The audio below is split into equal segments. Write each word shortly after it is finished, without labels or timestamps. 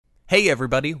Hey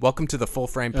everybody, welcome to the Full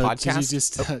Frame Podcast. Could you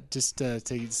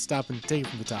just stop and take it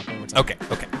from the top one more time? Okay,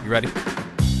 you ready?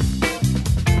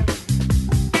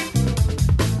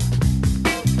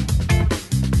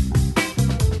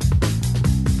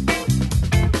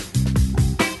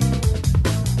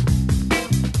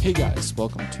 Hey guys,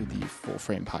 welcome to the Full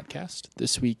Frame Podcast.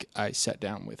 This week I sat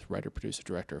down with writer, producer,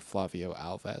 director Flavio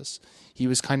Alves. He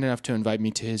was kind enough to invite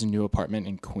me to his new apartment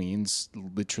in Queens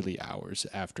literally hours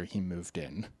after he moved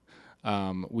in.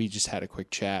 We just had a quick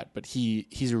chat, but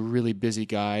he's a really busy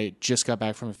guy, just got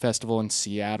back from a festival in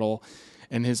Seattle,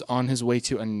 and is on his way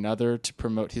to another to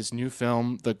promote his new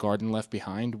film, The Garden Left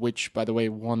Behind, which, by the way,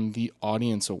 won the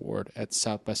Audience Award at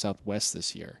South by Southwest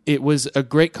this year. It was a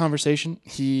great conversation.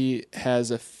 He has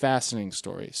a fascinating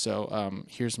story, so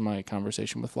here's my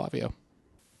conversation with Flavio.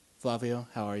 Flavio,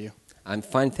 how are you? I'm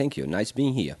fine, thank you. Nice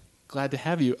being here. Glad to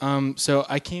have you. So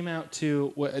I came out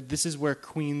to this is where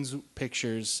Queens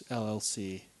Pictures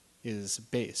LLC is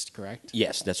based, correct?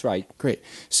 Yes, that's right. Great.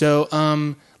 So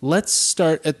let's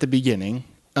start at the beginning.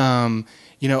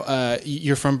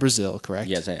 You're from Brazil, correct?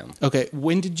 Yes, I am. Okay.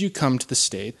 When did you come to the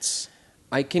States?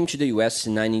 I came to the U.S.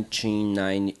 in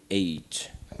 1998.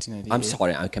 1998. I'm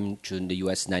sorry, I came to the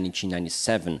U.S. in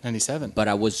 1997. 97. But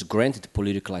I was granted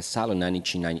political asylum in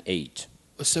 1998.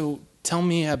 So tell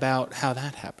me about how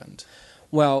that happened.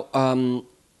 Well, I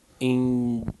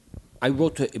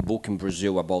wrote a book in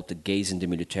Brazil about the gays in the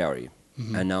military,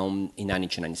 and now in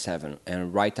 1997.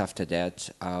 And right after that,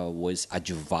 I was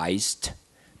advised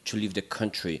to leave the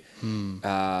country.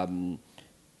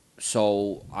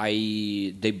 So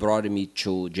they brought me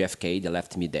to JFK. They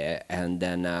left me there, and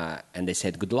then they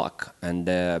said good luck. And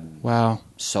Wow.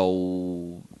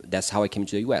 So that's how I came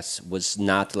to the U.S. Was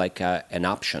not like an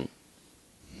option,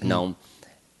 no.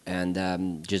 And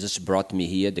Jesus brought me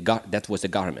here. That was the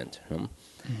government.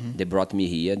 They brought me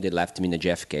here. They left me in the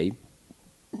JFK.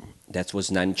 That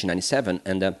was 1997,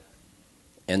 and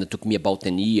it took me about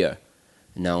a year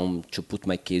now to put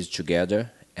my case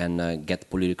together and get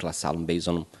political asylum based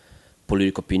on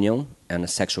political opinion and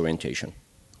sexual orientation.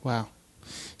 Wow.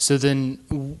 So then,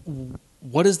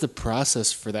 what is the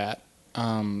process for that?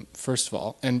 First of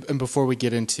all, and before we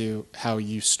get into how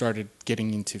you started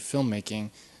getting into filmmaking,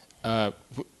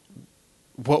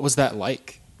 what was that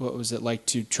like? What was it like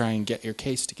to try and get your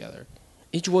case together?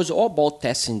 It was all about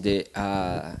testing the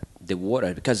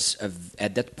water, because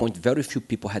at that point, very few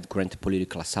people had granted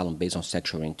political asylum based on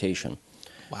sexual orientation.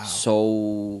 Wow.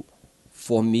 So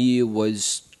for me, it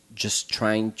was just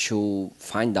trying to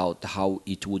find out how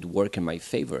it would work in my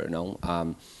favor,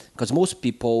 because most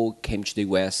people came to the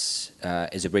U.S.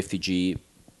 As a refugee,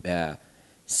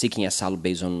 seeking asylum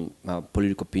based on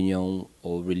political opinion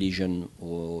or religion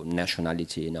or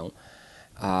nationality,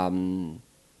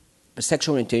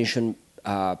 Sexual orientation,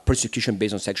 persecution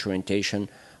based on sexual orientation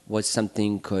was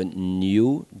something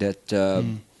new that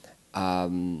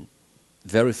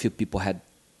very few people had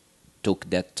took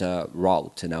that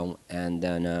route, and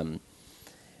then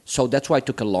so that's why it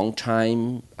took a long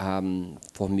time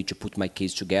for me to put my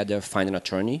case together, find an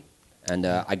attorney, and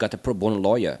I got a pro bono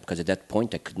lawyer, because at that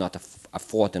point I could not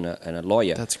afford a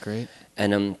lawyer. That's great.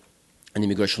 And an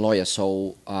immigration lawyer.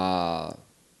 So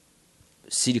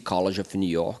City College of New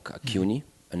York, CUNY,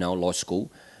 and now law school,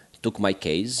 took my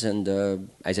case, and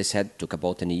as I said, took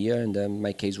about a year, and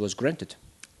my case was granted.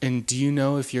 And do you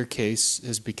know if your case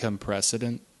has become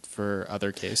precedent for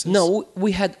other cases? No,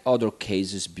 we had other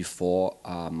cases before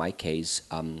my case,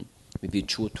 maybe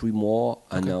 2 or 3 more.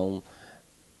 Okay. I know.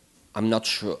 I'm not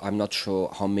sure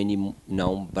how many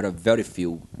now, but a very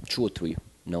few, 2 or 3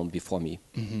 now before me.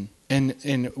 Mm-hmm.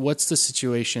 And what's the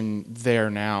situation there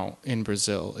now in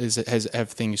Brazil?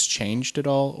 Have things changed at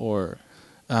all, or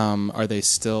are they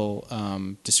still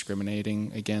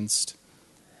discriminating against?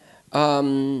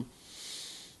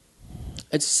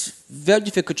 It's very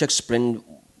difficult to explain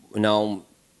now,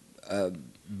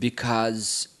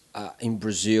 because in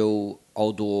Brazil,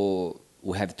 although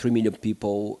we have 3 million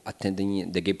people attending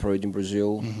the gay parade in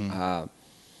Brazil,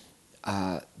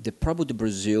 the problem with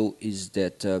Brazil is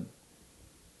that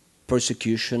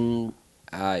persecution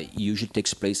usually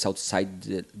takes place outside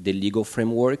the legal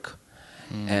framework.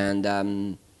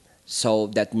 And so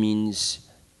that means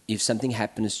if something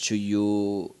happens to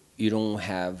you, you don't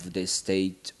have the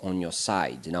state on your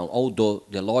side, although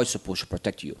the law is supposed to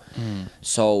protect you.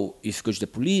 So if you go to the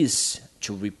police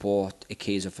to report a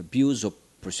case of abuse or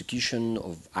persecution,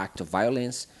 of act of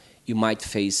violence, you might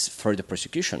face further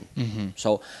persecution.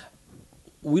 So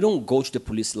we don't go to the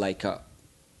police like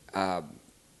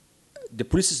the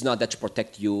police is not there to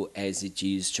protect you as it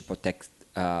is to protect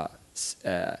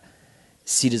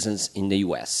citizens in the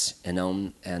U.S.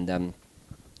 And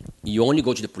you only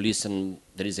go to the police and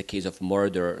there is a case of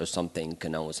murder or something,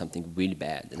 something really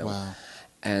bad, Wow.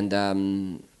 and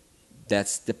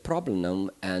that's the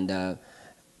problem, and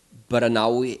but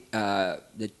now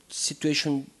the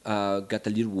situation got a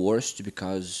little worse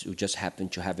because we just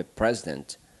happened to have a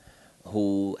president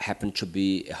who happened to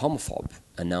be a homophobe,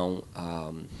 and now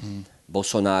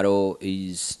Bolsonaro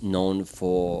is known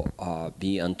for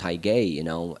being anti-gay,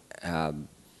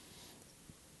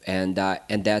 and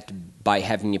that by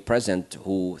having a president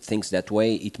who thinks that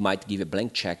way, it might give a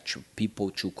blank check to people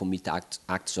to commit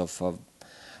acts of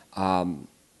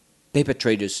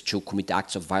perpetrators to commit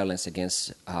acts of violence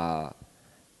against the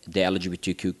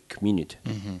LGBTQ community.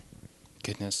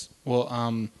 Goodness. Well,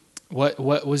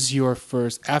 what was your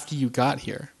first after you got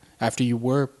here? After you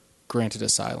were granted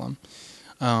asylum,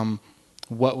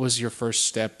 what was your first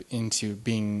step into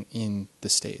being in the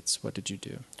States? What did you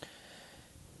do?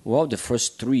 Well, the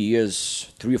first 3 or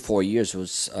 4 years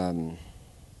it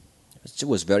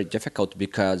was very difficult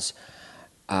because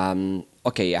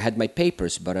okay, I had my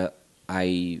papers, but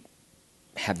I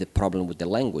have the problem with the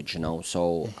language,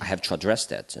 so I have to address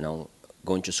that,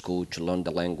 going to school to learn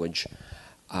the language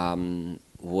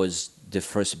was the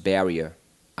first barrier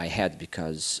I had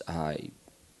because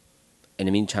in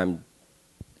the meantime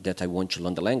that I want to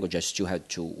learn the language, I still had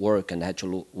to work, and I had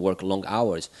to work long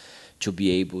hours to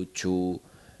be able to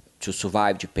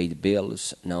survive, to pay the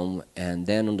bills, and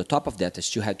then on the top of that, I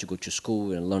still had to go to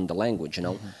school and learn the language,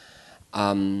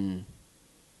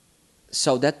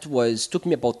 So that took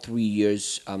me about 3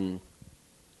 years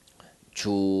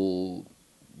to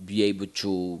be able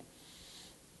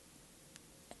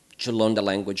to learn the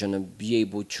language and be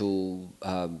able to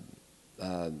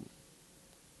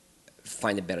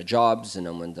find a better jobs, and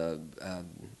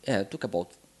it took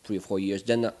about 3 or 4 years.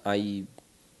 Then I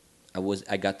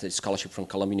got a scholarship from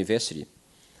Columbia University,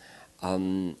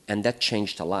 and that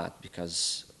changed a lot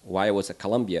because while I was at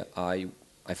Columbia, I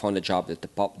found a job at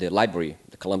the library,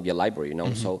 the Columbia Library,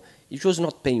 So it was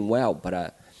not paying well, but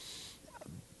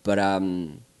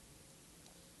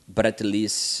at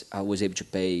least I was able to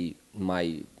pay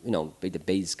pay the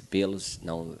basic bills,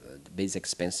 the basic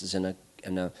expenses, and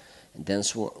then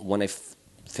when I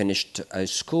finished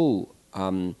school,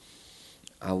 I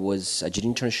did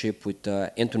internship with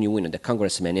Anthony Weiner, the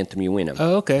Congressman Anthony Weiner.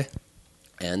 Oh, okay.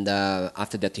 And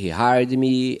after that, he hired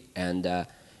me, and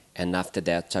after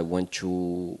that, I went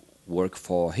to work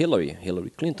for Hillary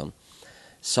Clinton.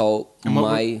 So And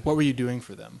what were you doing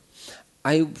for them?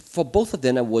 For both of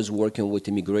them, I was working with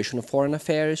immigration and foreign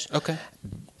affairs. Okay.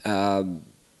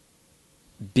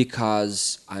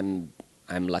 Because I'm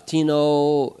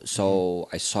Latino, so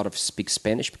I sort of speak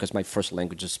Spanish because my first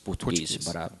language is Portuguese.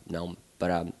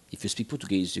 But if you speak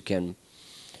Portuguese,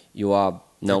 you are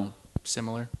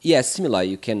Similar. Yeah, similar.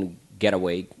 You can get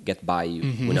by,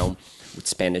 with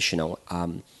Spanish,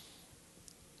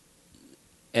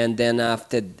 And then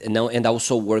after, and I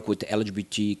also work with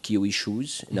LGBTQ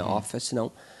issues in the office,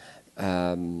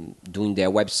 doing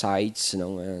their websites,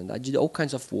 and I did all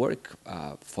kinds of work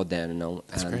for them,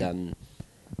 That's and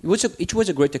great. it was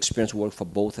a great experience to work for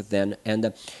both of them.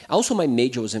 And also my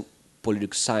major was in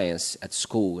political science at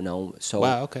school, So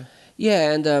Wow. Okay.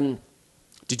 yeah, and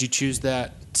Did you choose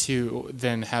that to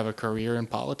then have a career in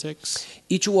politics?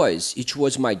 it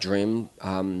was my dream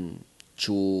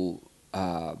to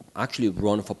actually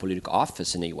run for political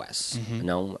office in the U.S.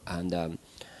 And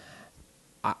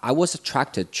I was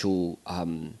attracted to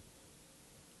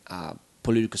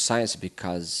political science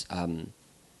because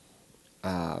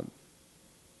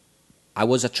I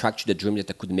was attracted to the dream that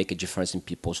I could make a difference in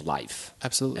people's life.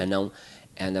 Absolutely.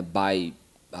 And by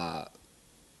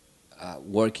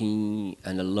working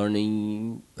and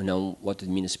learning, what it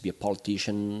means to be a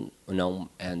politician,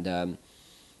 and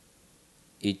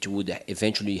it would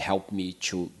eventually help me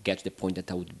to get to the point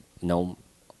that I would,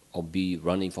 I'll be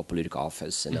running for political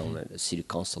office, at the city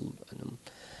council.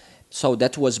 So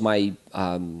that was my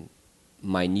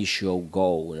my initial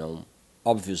goal.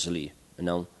 Obviously,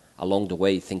 along the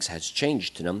way things has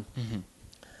changed.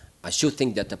 I still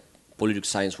think that the political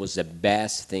science was the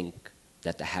best thing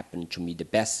that happened to me, the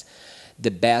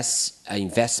best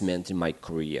investment in my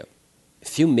career,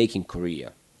 filmmaking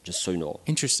career. Just so you know.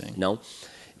 Interesting.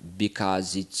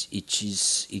 Because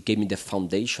it gave me the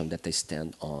foundation that I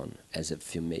stand on as a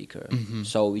filmmaker.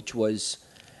 So it was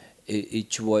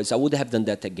I would have done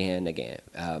that again. I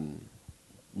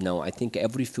think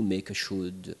every filmmaker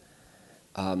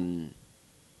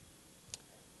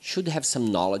should have some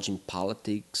knowledge in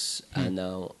politics and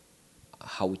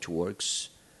how it works.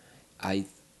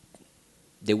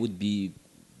 They would be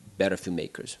better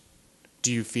filmmakers.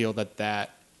 Do you feel that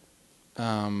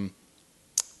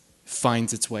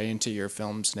finds its way into your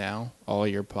films now? All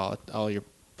your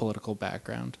political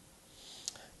background.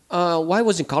 While I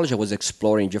was in college, I was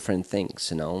exploring different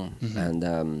things, Mm-hmm. and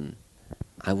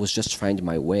I was just finding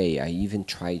my way. I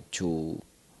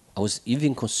was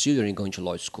even considering going to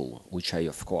law school, which I,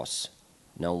 of course,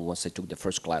 once I took the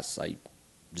first class, I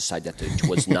decided that it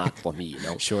was not for me.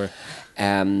 Sure.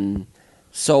 Um,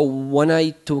 so when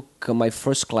I took my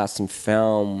first class in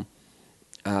film,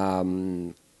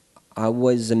 um, I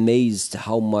was amazed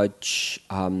how much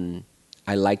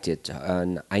I liked it,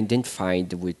 and I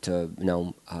identified with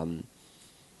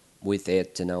with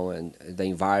it, and the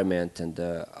environment and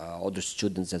other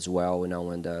students as well,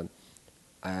 and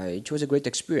it was a great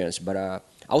experience. But I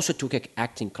also took an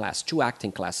acting class, 2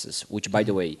 acting classes, which, by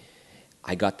the way,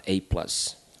 I got A+.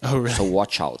 Oh, really? So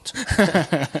watch out.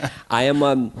 I am.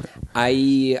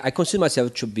 I consider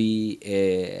myself to be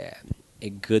a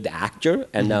good actor,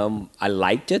 and I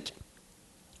liked it.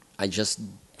 I just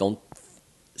don't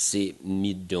see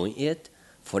me doing it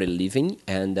for a living,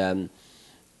 and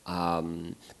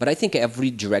but I think every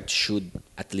director should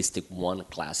at least take one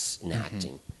class in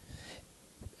acting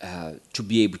to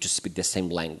be able to speak the same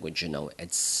language.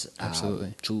 It's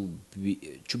Absolutely.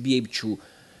 to be able to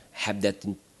have that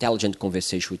intelligent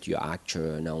conversation with your actor,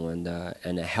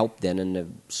 and help them,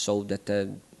 and so that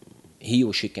he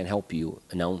or she can help you,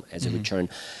 as a return.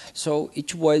 So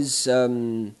it was.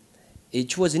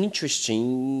 It was an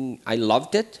interesting. I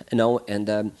loved it, and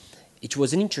it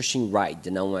was an interesting ride,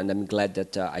 and I'm glad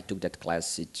that I took that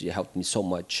class. It helped me so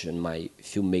much in my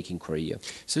filmmaking career.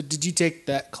 So did you take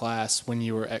that class when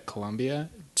you were at Columbia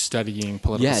studying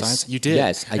political Yes. science? You did?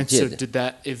 Yes, I and so did. did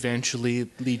that eventually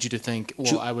lead you to think,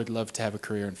 well, I would love to have a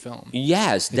career in film?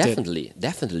 Yes, It did.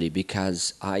 definitely,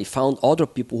 because I found other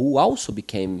people who also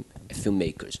became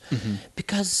filmmakers.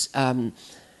 Because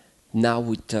now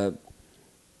with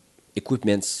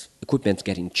equipment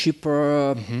getting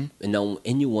cheaper, now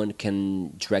anyone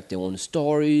can direct their own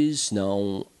stories.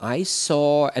 Now I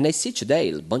saw, and I see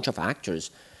today, a bunch of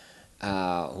actors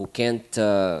who can't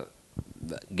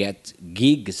get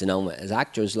gigs, as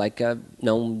actors, like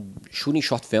shooting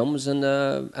short films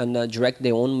and direct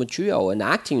their own material and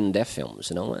acting in their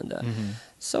films, and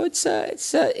so it's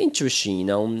interesting,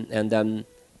 and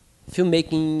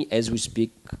filmmaking as we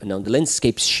speak, the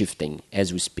landscape's shifting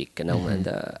as we speak, and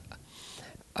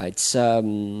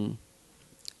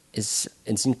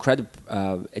it's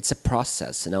incredible. It's a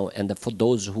process, and for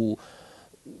those who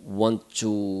want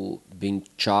to be in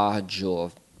charge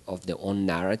of their own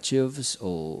narratives,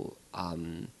 or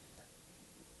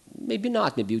maybe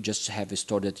not. Maybe you just have a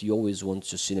story that you always want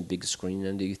to see on a big screen,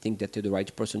 and you think that you're the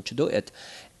right person to do it,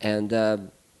 and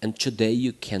today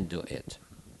you can do it.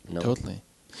 Totally.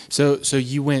 So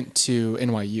you went to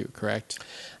NYU, correct?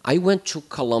 I went to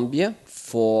Columbia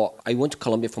for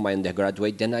my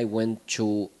undergraduate. Then I went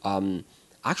to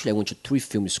actually I went to 3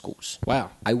 film schools. Wow.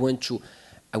 I went to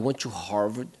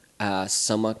Harvard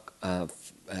summer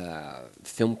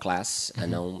film class.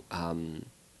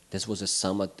 This was a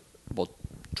summer, about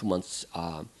 2 months,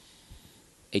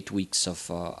 8 weeks of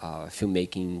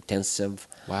filmmaking intensive.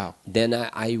 Wow. Then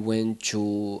I went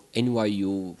to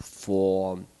NYU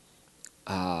for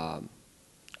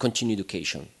continuing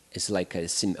education. It's like a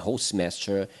whole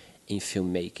semester in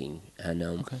filmmaking, and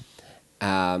Okay.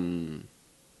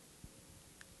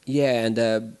 yeah,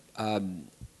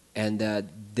 and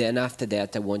then after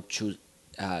that I went to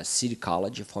City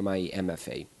College for my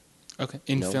MFA. Okay.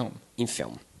 In film. In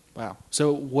film. Wow.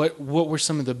 So what were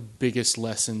some of the biggest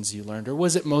lessons you learned, or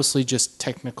was it mostly just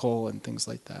technical and things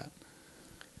like that?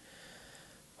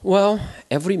 Well,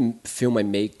 every film I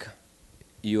make,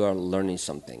 you are learning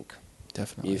something.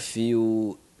 Definitely. If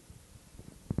you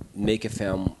make a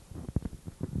film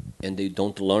and you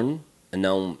don't learn, and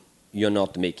now you're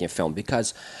not making a film.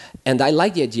 And I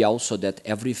like the idea also that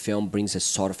every film brings a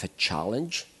sort of a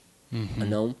challenge,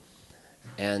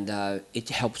 and it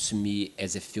helps me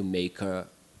as a filmmaker,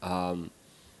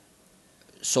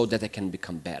 so that I can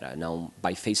become better. Now,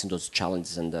 by facing those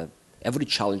challenges, and every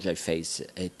challenge I face,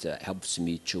 it helps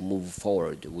me to move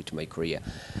forward with my career.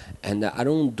 And I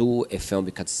don't do a film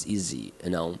because it's easy,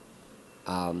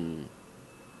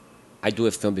 I do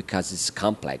a film because it's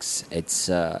complex. It's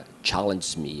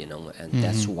challenges me, and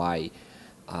that's why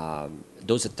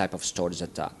those are the type of stories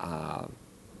that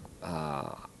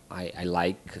I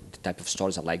like. The type of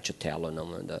stories I like to tell, and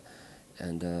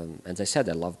as I said,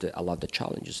 I love the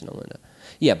challenges,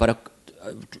 yeah. But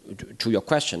to your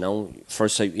question,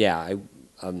 first, I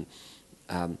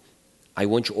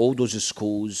went to all those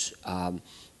schools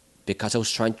because I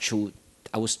was trying to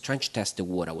test the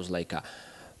water. I was like,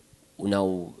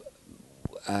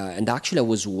 and actually I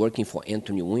was working for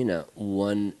Anthony Weiner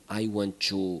when I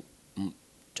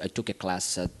took a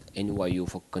class at NYU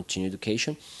for continuing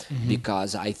education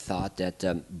because I thought that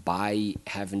by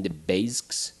having the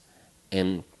basics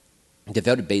and the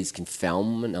very basic in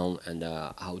film, and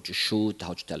how to shoot,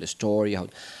 how to tell a story,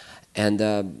 and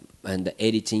the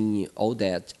editing, all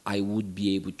that, I would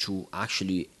be able to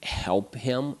actually help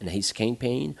him in his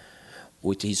campaign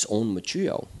with his own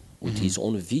material, with his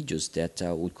own videos that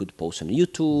we could post on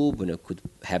YouTube and I could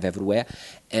have everywhere.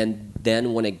 And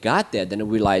then when I got there, then I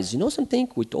realized, something,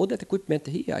 with all that equipment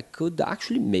here, I could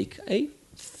actually make a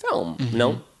film.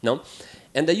 No.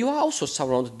 And you are also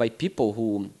surrounded by people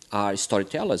who are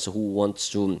storytellers who want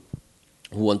to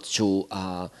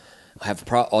have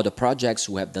other projects,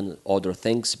 who have done other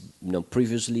things,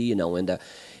 previously, and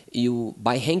you,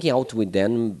 by hanging out with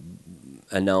them,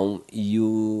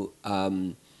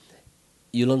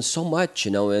 you learn so much,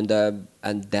 and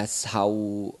that's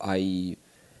how I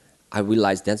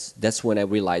realized, that's when I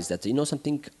realized that,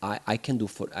 something, I can do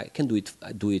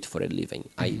it for a living.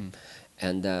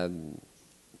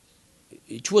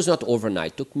 It was not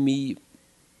overnight. It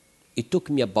took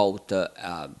me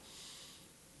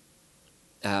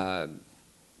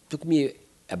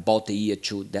about a year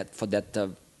to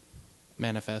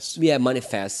Manifest.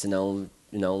 manifest, and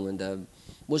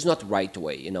was not right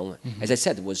away, As I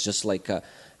said, it was just like I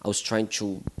was trying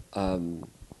to.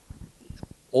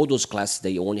 All those classes,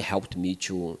 they only helped me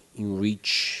to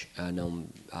enrich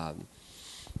and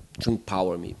to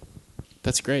empower me.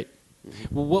 That's great.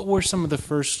 Well, what were some of the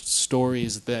first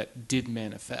stories that did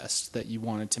manifest that you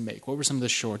wanted to make? What were some of the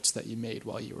shorts that you made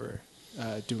while you were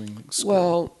doing school?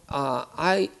 Well,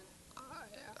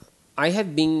 I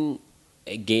have been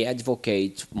a gay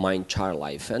advocate my entire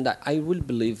life, and I really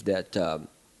believe that there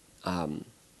are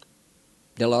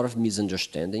a lot of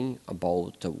misunderstanding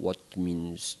about what it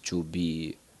means to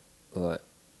be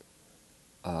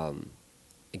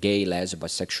gay, lesbian,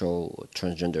 bisexual,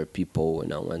 transgender people,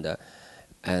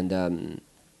 and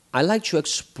I like to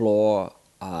explore,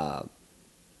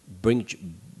 bring to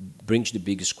the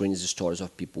big screen the stories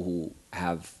of people who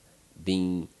have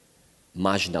been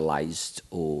marginalized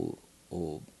or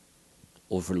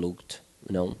overlooked,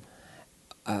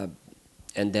 and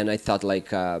then I thought,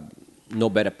 like, no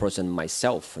better person than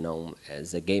myself,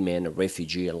 as a gay man, a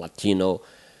refugee, a Latino,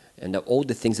 and all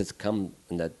the things that come,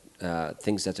 and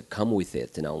things that come with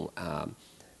it,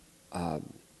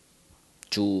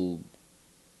 to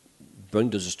bring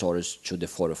those stories to the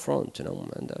forefront,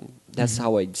 and that's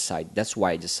how I decided. That's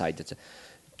why I decided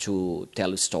to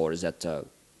tell stories that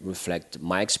reflect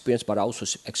my experience, but also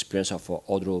experience of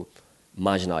other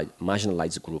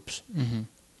marginalized groups.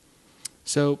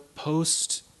 So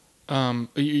post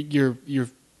your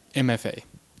MFA.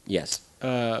 Yes.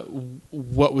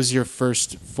 What was your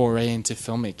first foray into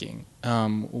filmmaking?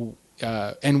 And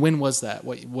when was that?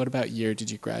 What about year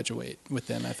did you graduate with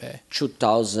the MFA?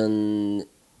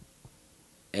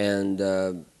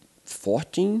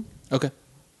 2014. Okay.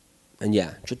 And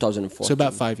 2014. So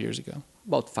about 5 years ago.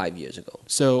 About 5 years ago.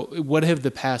 So what have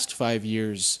the past 5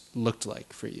 years looked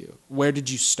like for you? Where did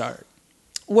you start?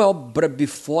 Well, but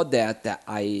before that,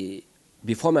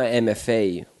 before my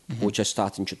MFA, which I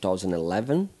started in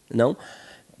 2011,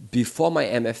 before my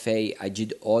MFA, I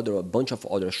did a bunch of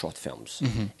other short films.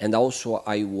 And also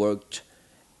I worked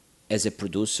as a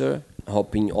producer,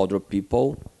 helping other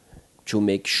people to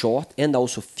make short and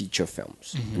also feature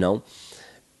films,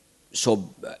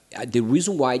 So the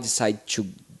reason why I decided to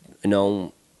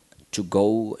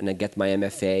go and get my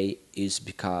MFA is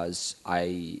because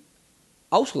I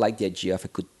also like the idea of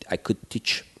I could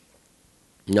teach,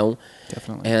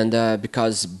 Definitely. And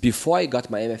because before I got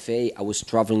my MFA, I was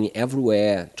traveling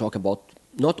everywhere, talking about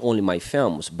not only my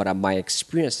films, but my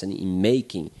experience in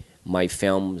making my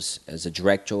films as a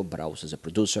director, but also as a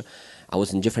producer. I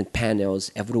was in different panels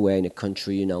everywhere in the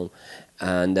country, and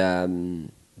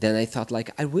then I thought,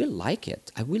 like, I really like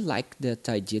it. I really like that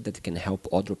idea that it can help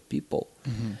other people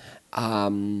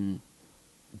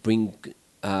bring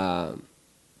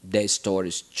their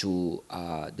stories to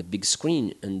the big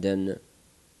screen. And then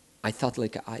I thought,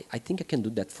 like, I think I can do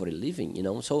that for a living,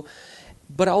 So,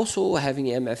 but also having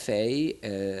MFA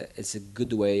is a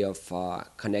good way of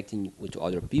connecting with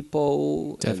other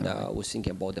people. Definitely. And I was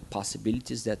thinking about the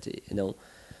possibilities that,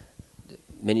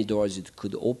 many doors it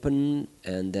could open.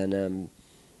 And then,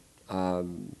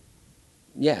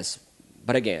 yes.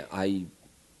 But again, I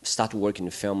started working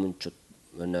in film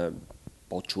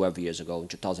about 12 years ago, in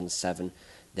 2007.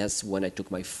 That's when I took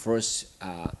my first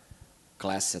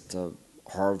class at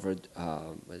Harvard.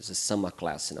 It was a summer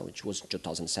class, which was in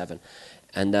 2007.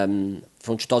 And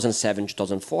from 2007 to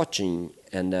 2014,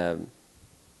 and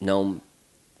now,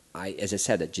 as I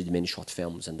said, I did many short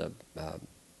films and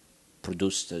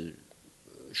produced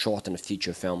short and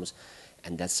feature films,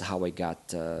 and that's how I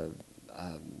got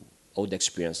all the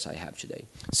experience I have today.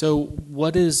 So,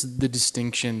 what is the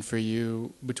distinction for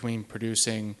you between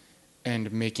producing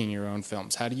and making your own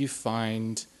films? How do you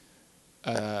find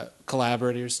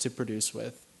collaborators to produce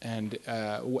with, and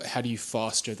how do you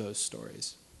foster those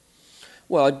stories?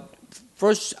 Well,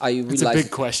 first I realized... It's a big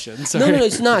question. Sorry. No,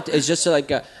 it's not. It's just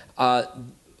like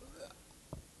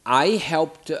I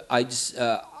helped.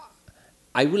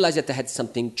 I realized that I had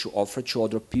something to offer to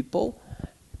other people,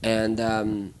 and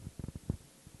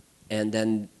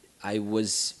then I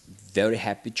was very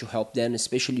happy to help them,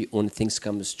 especially when things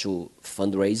comes to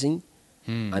fundraising.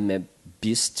 I'm a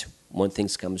beast when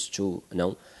things comes to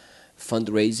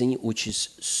fundraising, which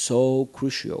is so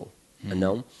crucial,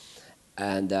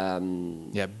 and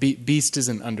yeah, beast is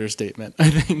an understatement, I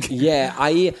think. yeah,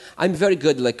 I'm very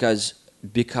good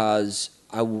because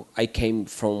I came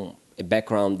from a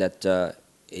background that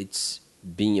it's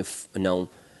being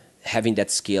having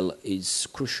that skill is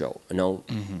crucial,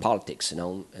 politics,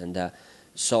 and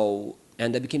so I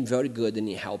became very good in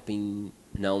helping,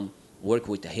 work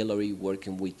with Hillary,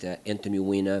 working with Anthony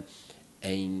Weiner,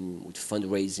 and with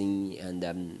fundraising, and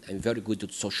I'm very good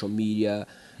with social media,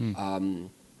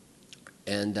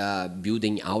 and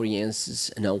building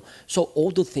audiences, So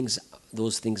all those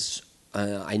things,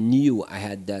 I knew I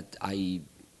had that I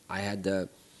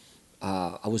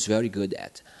was very good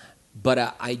at.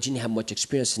 But I didn't have much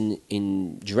experience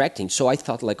in directing, so I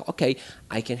thought okay,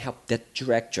 I can help that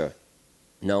director,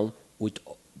 with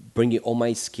bringing all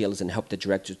my skills and help the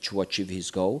director to achieve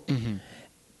his goal.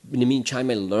 In the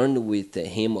meantime, I learned with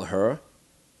him or her,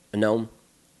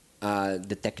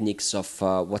 the techniques of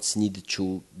what's needed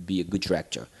to be a good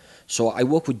director. So I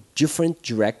work with different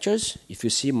directors. If you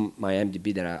see my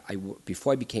IMDb, that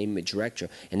before I became a director,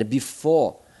 and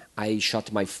before I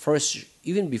shot my first,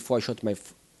 even before I shot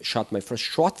my first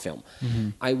short film,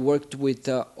 I worked with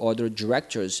other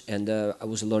directors, and I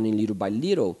was learning little by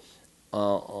little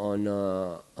on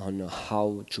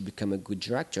how to become a good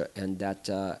director, and that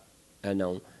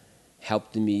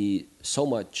helped me so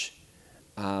much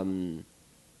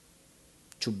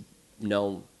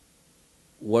to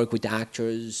work with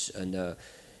actors and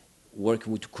work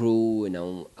with crew,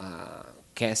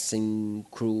 casting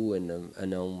crew, and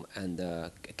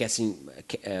casting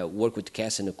work with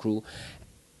cast and the crew.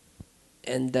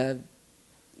 And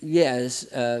yes,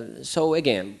 so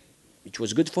again, it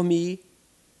was good for me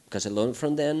because I learned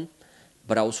from them,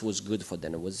 but also was good for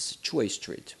them. It was a two-way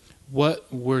street. Are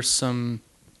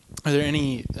there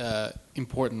any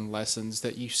important lessons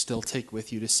that you still take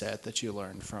with you to set that you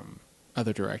learned from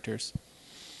other directors?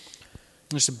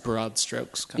 Just broad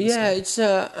strokes kind of stuff. Yeah, it's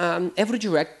every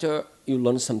director, you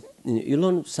learn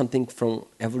something from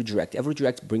every director. Every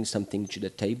director brings something to the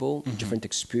table, different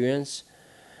experience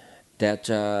that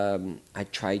I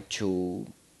try to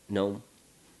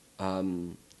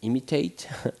imitate.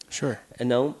 Sure.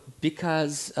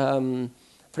 Because for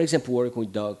example, working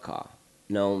with Doug Carr,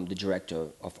 the director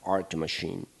of Art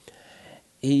Machine,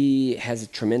 he has a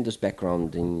tremendous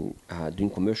background in doing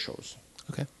commercials.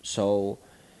 Okay. So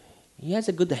he has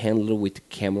a good handle with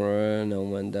camera,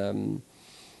 and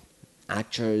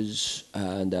actors,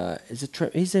 and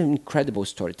he's an incredible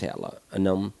storyteller,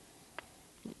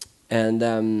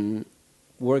 and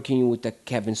working with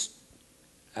Kevin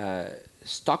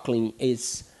Stockling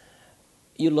is,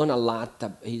 you learn a lot.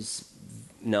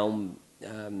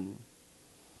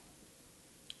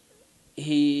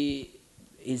 He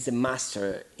is a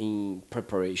master in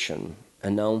preparation,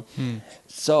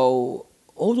 So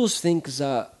all those things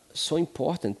are so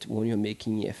important when you're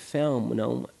making a film,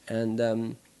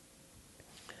 and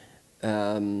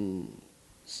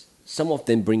some of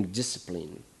them bring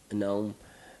discipline,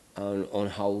 on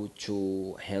how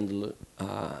to handle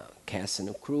cast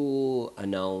and crew,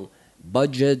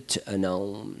 budget,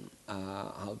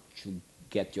 how to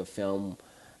get your film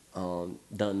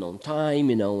done on time,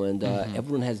 and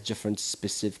everyone has different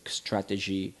specific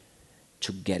strategy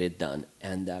to get it done,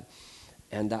 and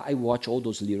I watch all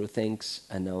those little things,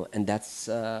 and that's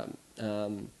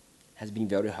has been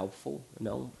very helpful,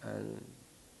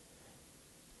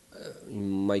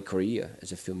 in my career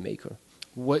as a filmmaker.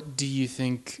 What do you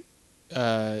think?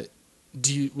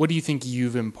 What do you think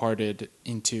you've imparted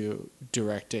into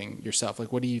directing yourself?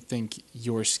 What do you think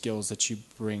your skills that you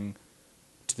bring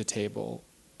to the table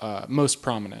most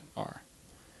prominent are?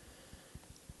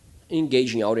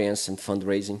 Engaging audience and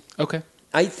fundraising. Okay.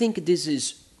 I think this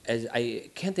is, as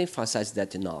I can't emphasize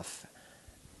that enough.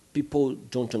 People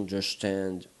don't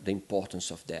understand the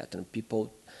importance of that, and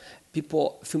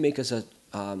filmmakers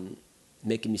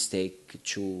make a mistake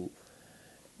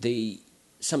they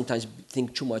sometimes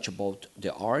think too much about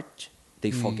the art. They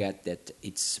forget that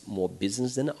it's more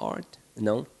business than art.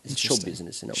 It's show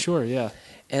business. Sure, yeah.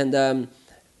 And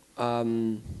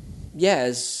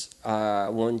yes, I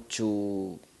want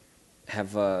to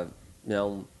have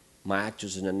my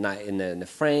actors in a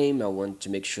frame. I want to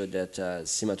make sure that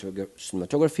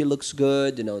cinematography looks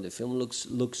good. The film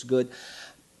looks good.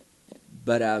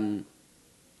 But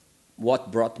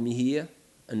what brought me here,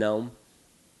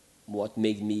 what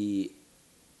made me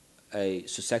a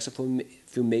successful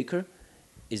filmmaker,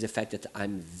 is the fact that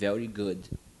I'm very good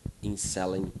in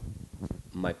selling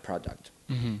my product.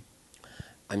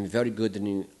 I'm very good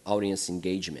in audience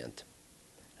engagement.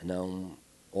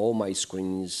 All my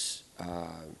screens,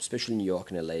 especially in New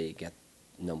York and LA, get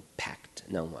packed.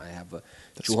 I have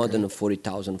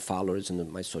 240,000 followers on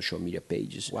my social media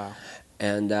pages. Wow.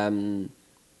 And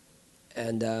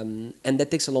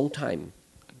that takes a long time.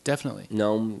 Definitely.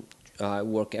 I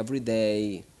work every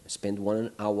day, spend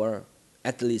 1 hour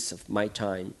at least of my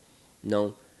time.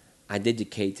 I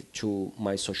dedicate to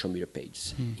my social media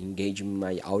pages. Engaging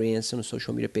my audience on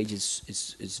social media pages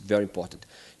is very important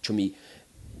to me.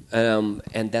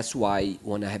 And that's why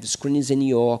when I have screenings in New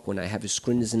York, when I have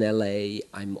screenings in LA,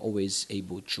 I'm always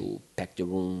able to pack the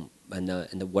room. And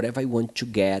whatever I want to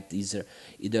get,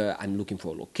 either I'm looking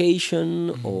for a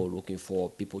location or looking for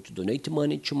people to donate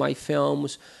money to my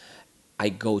films, I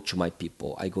go to my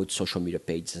people. I go to social media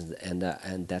pages, and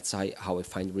that's how I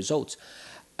find results.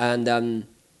 And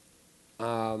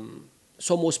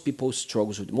so most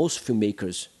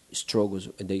filmmakers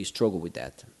struggle with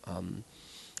that.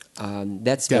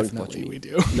 That's very important to me. We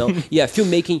do.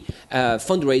 Filmmaking,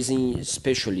 fundraising,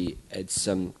 especially. It's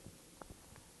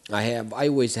I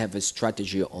always have a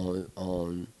strategy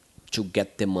on to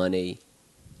get the money,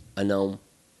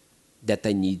 that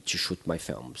I need to shoot my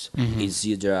films. It's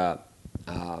either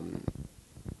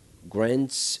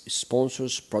grants,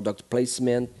 sponsors, product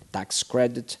placement, tax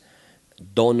credit,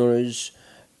 donors,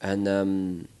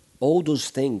 and all those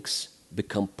things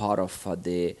become part of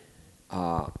the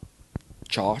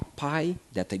chart pie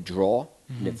that I draw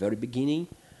in the very beginning.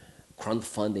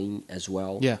 Crowdfunding as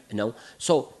well. Yeah.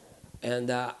 So,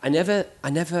 and I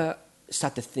never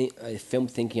started a film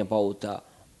thinking about,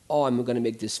 I'm going to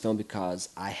make this film because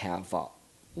I have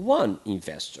one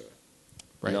investor.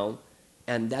 Right.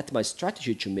 And that's my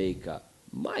strategy to make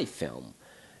my film.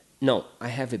 No, I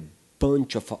have a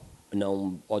bunch of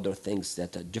other things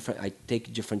that are different. I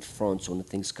take different fronts when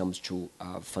things comes to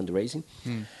fundraising,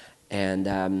 and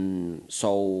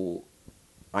so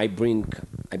I bring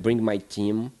my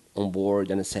team on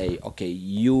board and I say, okay,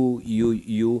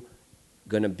 you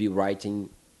gonna be writing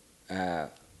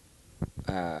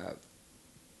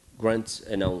grants,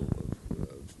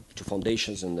 to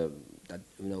foundations and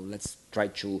let's try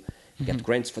to get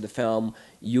grants for the film.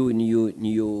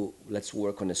 You let's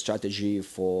work on a strategy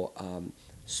for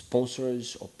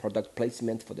sponsors or product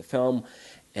placement for the film,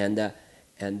 and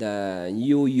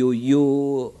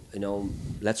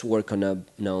let's work on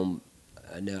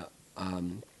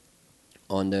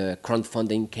the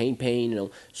crowdfunding campaign.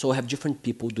 So I have different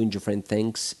people doing different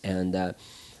things, and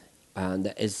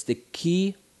as the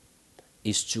key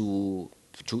is to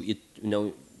it,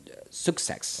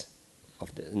 success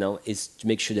of the is to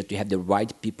make sure that you have the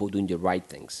right people doing the right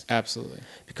things. Absolutely.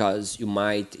 Because you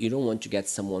don't want to get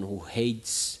someone who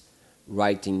hates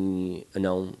writing,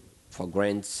 for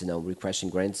grants, requesting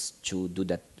grants to do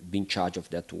that, be in charge of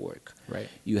that work. Right.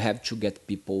 You have to get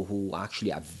people who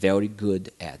actually are very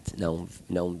good at,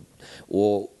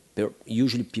 or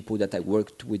usually people that I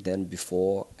worked with them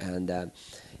before, and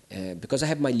because I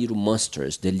have my little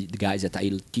monsters, the guys that I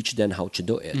teach them how to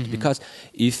do it. Because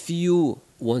if you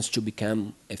want to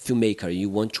become a filmmaker, you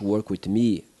want to work with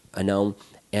me,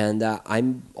 and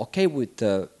I'm okay with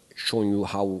showing you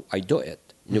how I do it.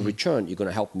 In return, you're going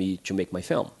to help me to make my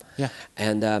film. Yeah.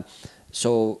 And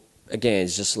so, again,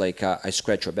 it's just like I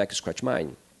scratch your back, I scratch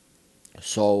mine.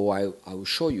 So I will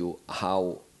show you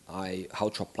how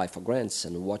to apply for grants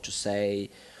and what to say,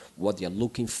 what they're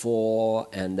looking for,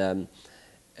 and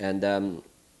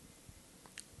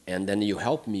then you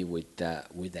help me with that,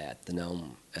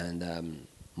 And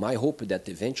my hope is that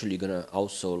eventually you're gonna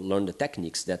also learn the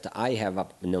techniques that I have,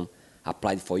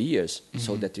 applied for years,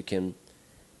 so that you can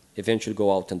eventually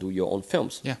go out and do your own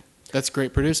films. Yeah, that's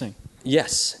great producing.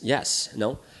 Yes.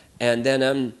 And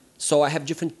then so I have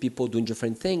different people doing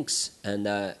different things, and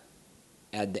at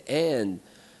the end,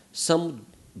 some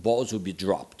balls will be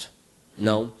dropped.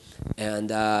 And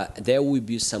there will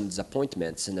be some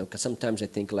disappointments, because sometimes I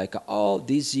think like,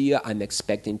 this year I'm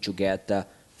expecting to get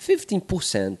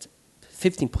 15%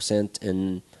 15%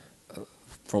 in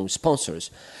from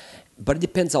sponsors. But it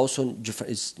depends also on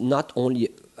different. It's not only.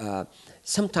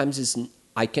 Sometimes it's.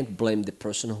 I can't blame the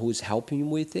person who is helping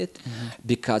with it,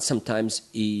 because sometimes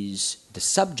is the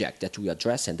subject that we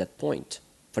address at that point.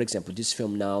 For example, this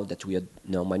film now that we are,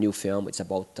 my new film, it's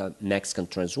about a Mexican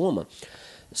trans woman.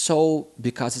 So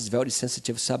because it's a very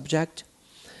sensitive subject,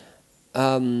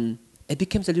 it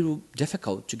becomes a little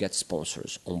difficult to get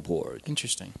sponsors on board.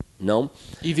 Interesting. No,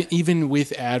 Even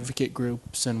with advocate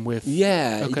groups and with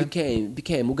it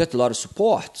became. We got a lot of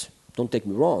support. Don't take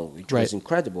me wrong; it Right. was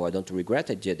incredible. I don't regret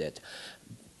I did it.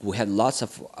 We had lots of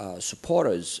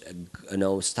supporters,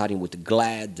 starting with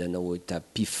GLAD, with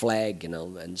PFLAG,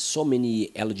 and so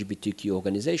many LGBTQ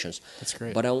organizations. That's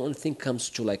great. But one thing comes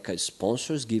to like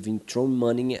sponsors throwing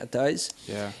money at us.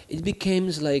 Yeah. It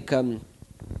becomes like, it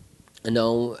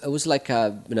was like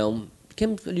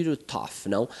became a little tough,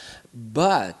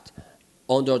 But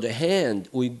on the other hand,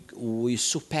 we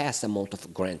surpassed the amount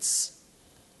of grants.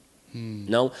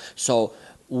 So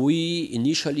we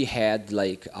initially had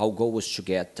like our goal was to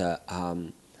get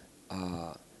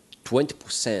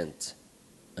 20%,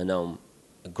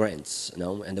 grants,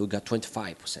 and we got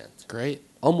 25%. Great.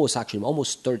 Almost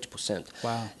 30%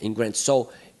 Wow. in grants. So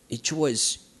it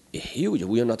was huge.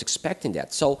 We are not expecting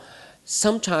that. So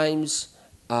sometimes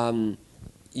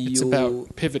It's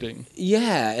about pivoting.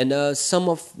 yeah, and some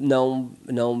of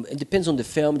it depends on the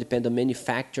film, depends on many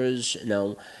factors,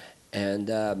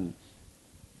 and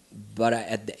but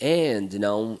at the end,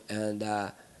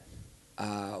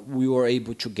 we were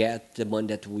able to get the money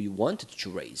that we wanted to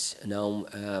raise,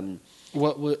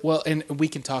 Well, and we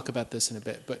can talk about this in a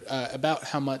bit, but about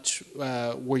how much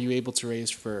were you able to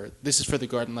raise for? This is for the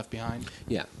Garden Left Behind.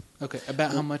 Yeah. Okay.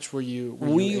 About how much were you?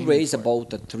 We aiming raised for? about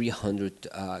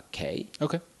 300K.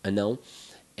 Okay. And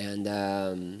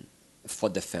for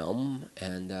the film,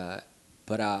 and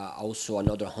but also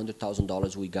another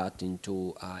 $100,000 we got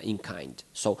into in kind.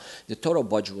 So the total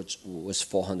budget was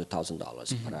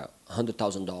 $400,000, but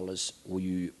 $100,000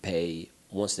 we pay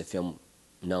once the film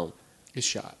Is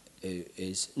shot.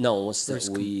 once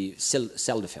we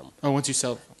sell the film. Oh, once you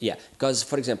sell. Yeah, because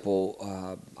for example,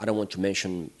 I don't want to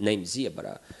mention names here,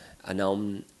 but I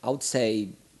would say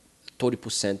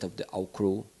 30% of our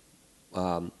crew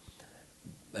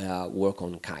work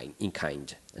in kind,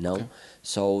 Okay.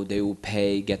 So they will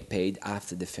get paid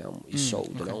after the film is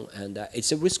sold, and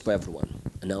it's a risk for everyone,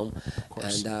 Of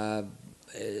course. and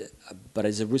but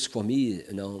it's a risk for me,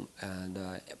 and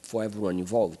for everyone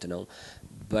involved,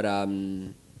 but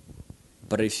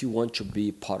if you want to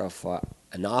be part of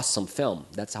an awesome film,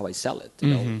 that's how I sell it.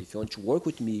 If you want to work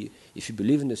with me, if you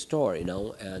believe in the story,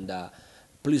 and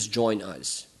please join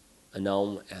us. And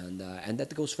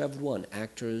that goes for everyone,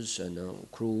 actors and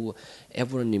crew,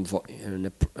 everyone involved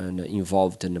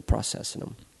in the process.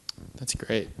 That's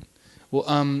great. Well,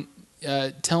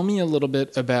 tell me a little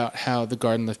bit about how The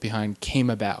Garden Left Behind came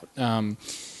about.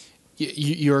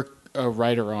 You're a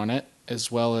writer on it, as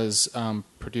well as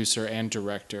producer and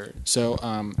director. So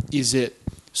is it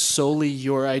solely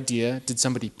your idea? Did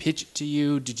somebody pitch it to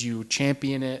you? Did you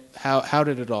champion it? How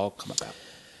did it all come about?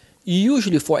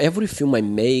 Usually, for every film I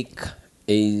make,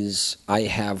 I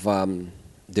have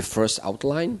the first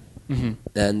outline,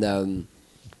 and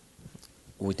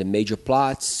with the major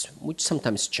plots, which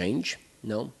sometimes change,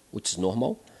 which is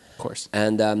normal. Of course.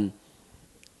 And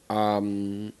I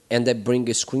bring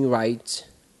a screenwrite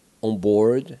on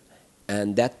board,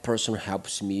 and that person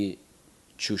helps me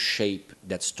to shape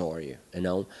that story,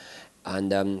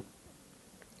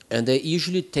 and it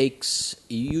usually takes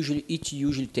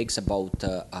about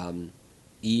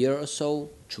year or so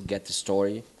to get the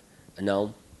story,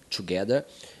 together.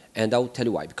 And I'll tell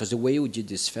you why. Because the way we did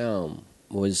this film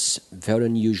was very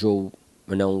unusual.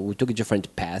 We took a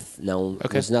different path.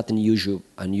 It was not an usual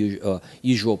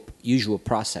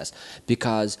process,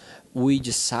 because we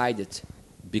decided,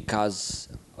 because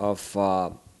of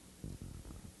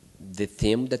the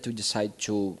theme that we decided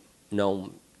to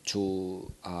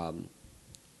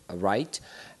write,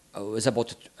 was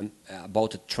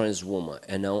about a trans woman.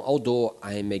 And although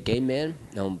I am a gay man,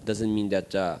 doesn't mean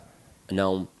that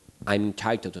I'm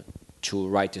entitled to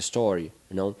write a story.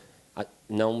 And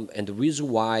the reason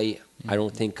why I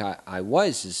don't think I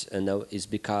was is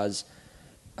because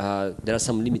there are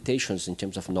some limitations in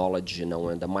terms of knowledge,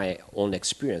 and my own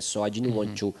experience. So I didn't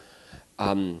want to.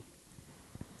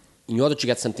 In order to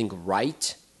get something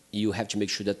right, you have to make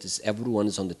sure that everyone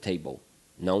is on the table.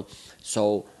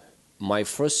 So my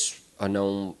first,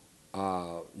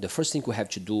 the first thing we have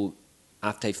to do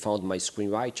after I found my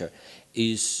screenwriter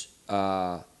is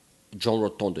John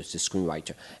Rotondo is the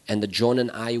screenwriter. And John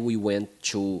and I, we went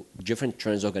to different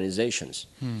trans organizations.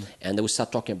 And we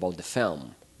started talking about the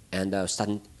film. And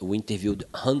we interviewed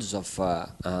hundreds of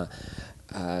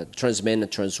trans men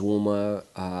and trans women,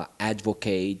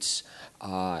 advocates,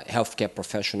 healthcare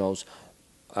professionals,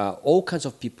 all kinds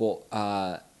of people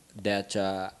that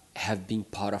have been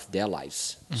part of their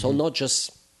lives. So not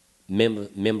just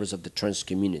members of the trans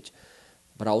community,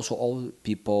 but also all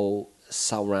people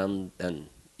surround and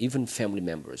even family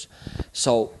members.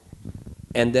 So,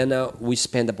 and then we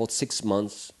spent about 6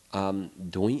 months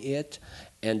doing it,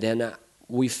 and then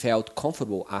we felt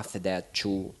comfortable after that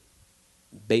to,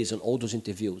 based on all those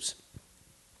interviews,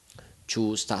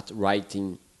 to start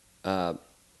writing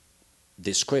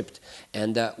the script.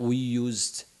 And we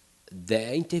used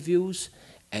the interviews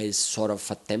as sort of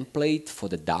a template for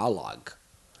the dialogue.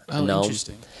 Oh,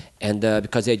 interesting. And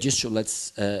because the idea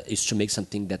is to make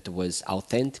something that was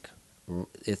authentic.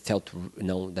 It felt,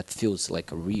 that feels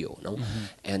like real,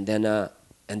 And then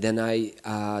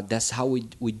that's how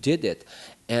we did it.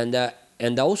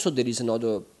 And also there is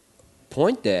another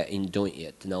point there in doing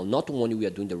it. Not only we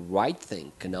are doing the right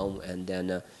thing, and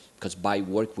then because by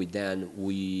work with them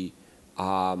we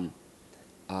are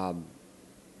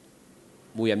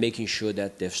making sure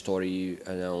that the story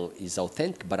is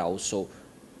authentic, but also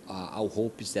our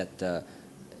hope is that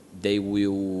they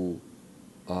will,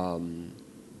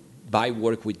 by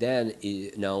work with them,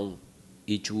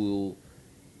 it will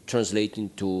translate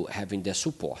into having their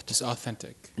support. Just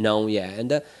authentic.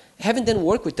 And having them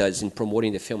work with us in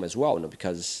promoting the film as well,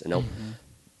 because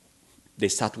they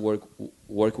start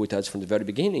work with us from the very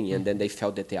beginning, and then they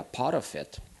felt that they are part of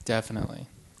it. Definitely.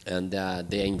 And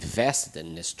they are invested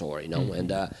in the story,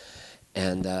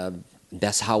 and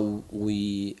that's how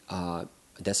we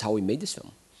made this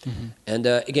film. And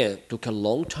again, it took a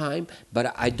long time,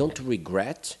 but I don't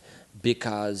regret,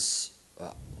 because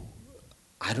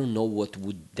I don't know what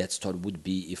that story would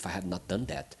be if I had not done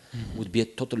that. It would be a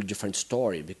totally different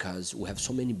story, because we have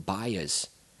so many bias,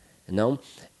 And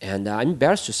I'm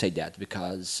embarrassed to say that,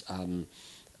 because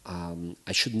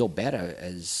I should know better.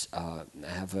 As I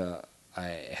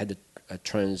had a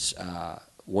trans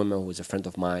woman who was a friend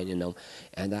of mine,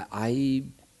 and I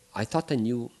thought I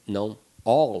knew,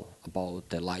 all about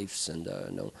their lives, and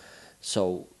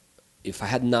So if I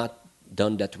had not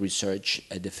done that research,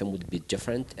 the film would be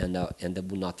different, and it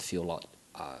would not feel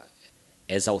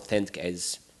as authentic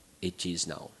as it is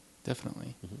now.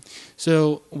 Definitely.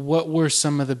 So what were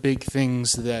some of the big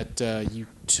things that you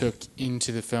took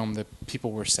into the film that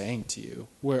people were saying to you?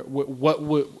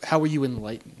 How were you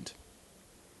enlightened?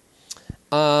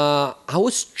 I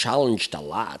was challenged a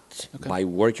lot by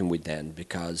working with them,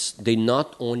 because they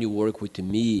not only work with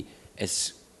me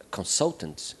as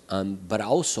consultants, but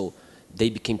also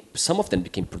some of them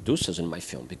became producers in my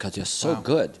film, because they're so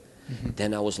good.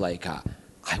 Then I was like,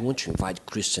 I want to invite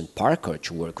Christian Parker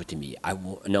to work with me.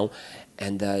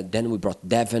 And then we brought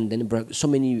Devin. Then we brought so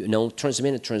many, trans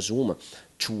men and trans women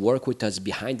to work with us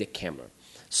behind the camera.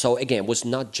 So again, it was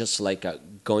not just like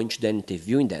going to them,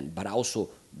 interviewing them, but also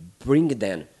bring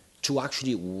them to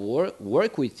actually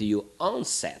work with you on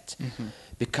set.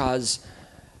 Because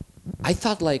I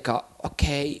thought like,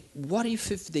 okay, what if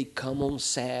they come on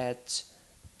set?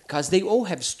 Because they all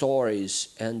have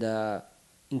stories, and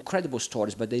incredible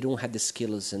stories, but they don't have the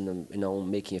skills in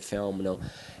making a film,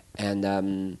 And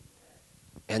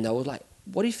I was like,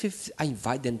 what if I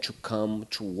invite them to come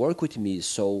to work with me,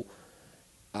 so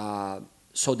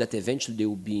that eventually they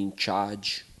will be in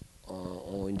charge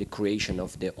in the creation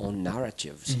of their own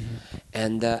narratives,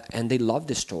 and they love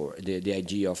the story, the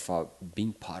idea of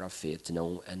being part of it,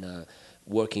 and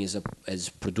working as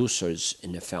producers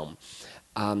in the film.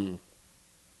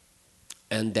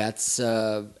 And that's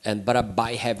but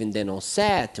by having them on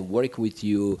set and work with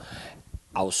you,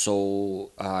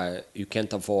 also you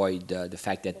can't avoid the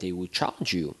fact that they will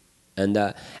challenge you, and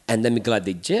I'm glad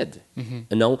they did.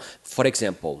 For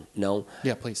example,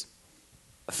 Yeah, please.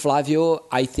 Flavio,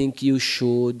 I think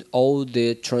all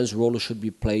the trans roles should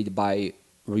be played by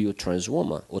real trans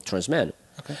woman or trans man.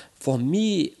 Okay. For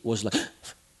me, it was like,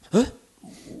 huh?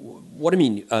 What do you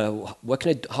mean? What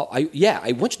can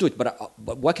I want to do it, but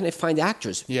what can I find the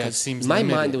actors? Yeah, Because it seems in my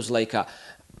limited. mind, it was like,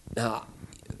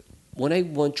 when I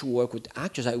want to work with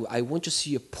actors, I want to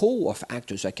see a pool of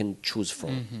actors I can choose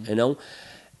from,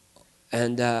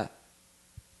 and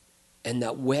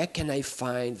where can I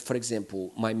find, for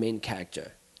example, my main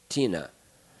character, Tina,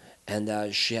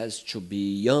 and she has to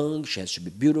be young, she has to be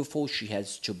beautiful, she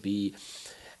has to be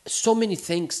so many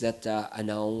things that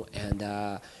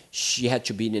and she had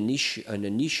to be in an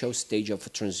initial stage of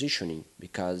transitioning,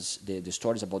 because the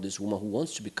story is about this woman who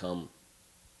wants to become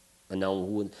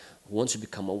who wants to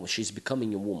become a woman. She's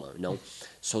becoming a woman,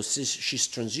 So she's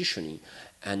transitioning,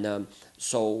 and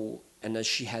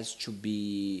she has to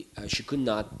be. She could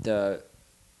not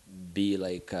be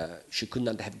like. She could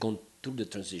not have gone through the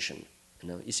transition.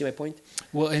 You see my point?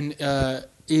 Well, and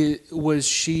was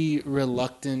she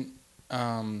reluctant?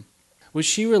 Was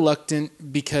she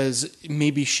reluctant because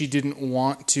maybe she didn't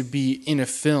want to be in a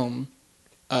film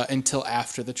until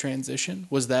after the transition?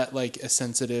 Was that like a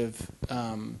sensitive,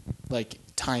 like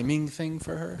timing thing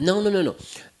for her? No.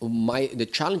 The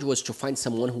challenge was to find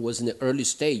someone who was in the early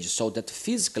stage, so that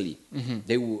physically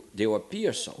they will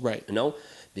appear so. Right.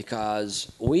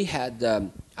 Because we had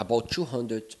about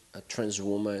 200 trans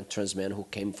women and trans men who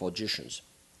came for auditions,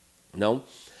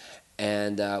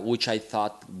 and which I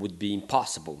thought would be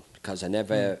impossible because I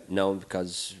never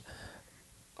because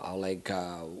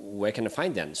where can I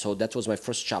find them? So that was my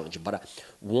first challenge. But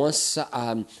once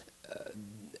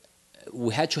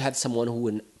we had to have someone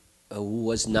who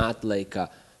was not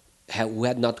who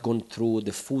had not gone through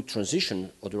the full transition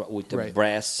with the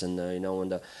breasts and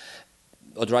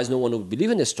otherwise no one would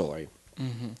believe in the story.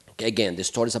 Okay, again, the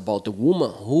story is about the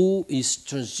woman who is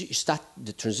start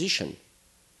the transition,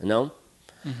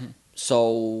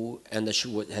 So, and she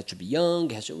had to be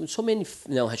young. So many,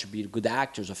 had to be good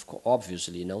actors,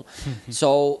 obviously,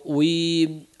 So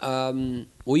we,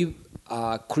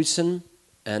 Kristen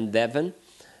and Devin,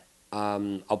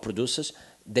 our producers,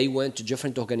 they went to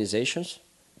different organizations,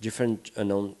 different,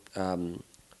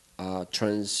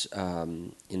 trans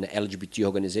in LGBT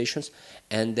organizations,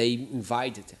 and they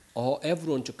invited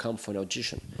everyone to come for an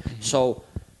audition. So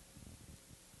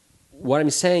what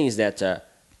I'm saying is that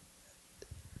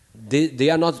they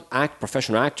are not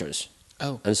professional actors,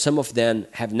 and some of them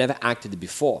have never acted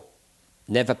before,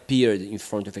 never appeared in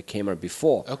front of a camera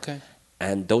before. Okay,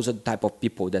 and those are the type of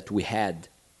people that we had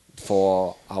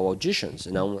for our auditions,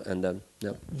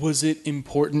 Was it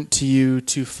important to you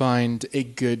to find a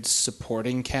good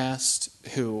supporting cast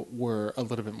who were a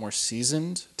little bit more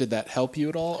seasoned? Did that help you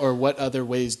at all? Or what other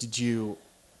ways did you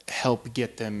help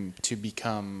get them to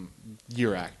become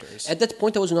your actors? At that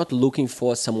point, I was not looking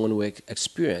for someone with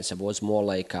experience. I was more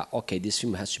like, okay, this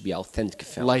film has to be authentic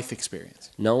film. Life experience.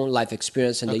 Life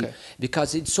experience. And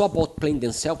because it's all about playing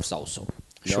themselves also.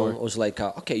 Sure. It was like,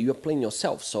 okay, you're playing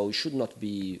yourself, so it should not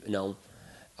be,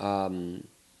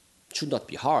 should not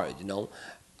be hard,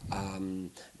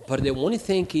 But the only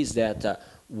thing is that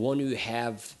when you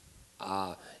have,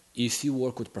 if you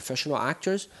work with professional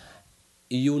actors,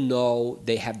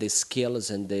 they have the skills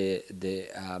and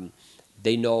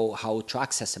they know how to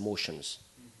access emotions.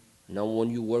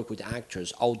 When you work with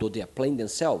actors, although they are playing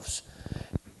themselves,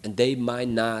 and they might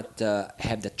not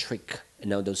have the trick,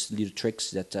 those little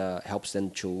tricks that helps them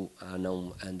to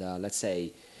let's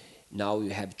say now you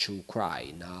have to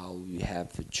cry, now you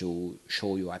have to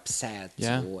show you're upset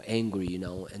or angry,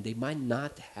 and they might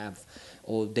not have,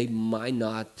 or they might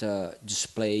not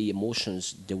display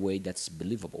emotions the way that's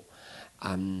believable.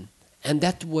 And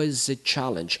that was a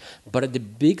challenge. But the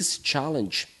biggest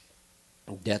challenge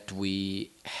that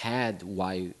we had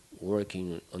while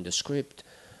working on the script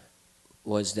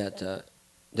was that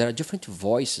there are different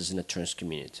voices in the trans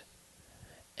community.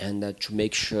 And to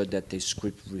make sure that the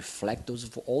script reflect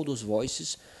all those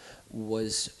voices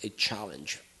was a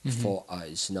challenge for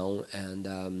us,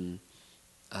 And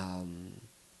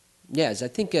yes, I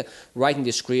think writing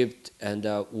the script and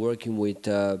working with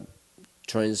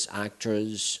trans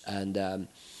actors and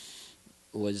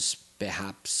was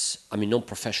perhaps,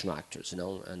 non-professional actors,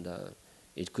 and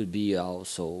it could be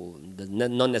also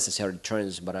not necessarily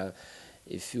trans, but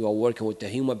if you are working with a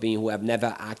human being who have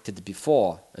never acted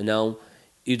before,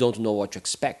 you don't know what to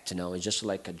expect. It's just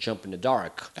like a jump in the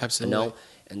dark. Absolutely.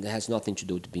 And it has nothing to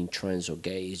do with being trans or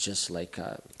gay. It's just like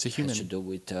it's a human. It has to do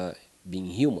with being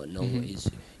human. Is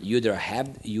you either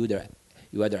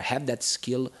have that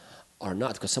skill or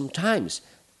not. Because sometimes,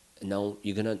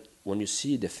 you're gonna, when you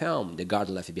see the film, The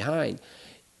Garden Left Behind,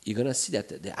 you're gonna see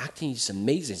that the acting is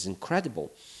amazing, it's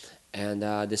incredible, and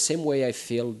the same way I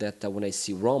feel that when I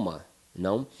see Roma,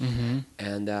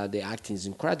 and the acting is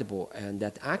incredible, and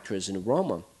that actress in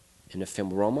Roma, in the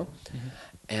film Roma,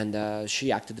 and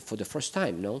she acted for the first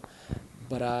time,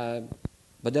 but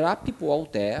there are people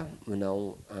out there,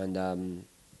 and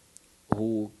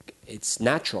who it's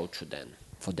natural to them,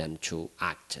 for them to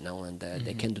act, and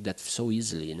they can do that so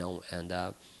easily, and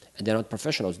they're not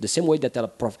professionals. The same way that there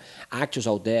are actors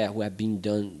out there who have been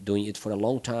doing it for a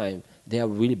long time, they are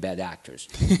really bad actors.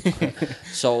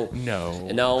 So yeah,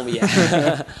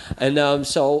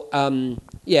 and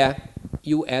yeah,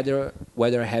 you either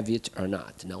whether have it or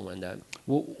not, and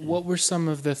what were some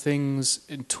of the things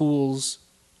and tools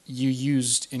you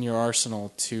used in your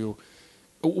arsenal to.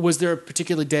 Was there a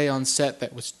particular day on set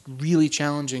that was really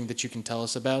challenging that you can tell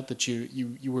us about, that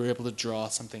you were able to draw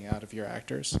something out of your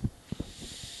actors?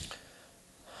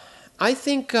 I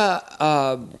think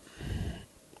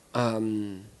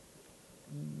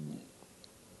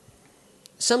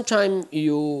sometimes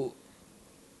you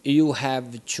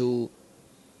have to.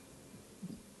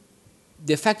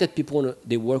 The fact that people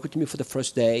they work with me for the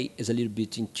first day is a little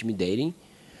bit intimidating.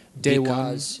 Day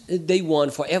Because day one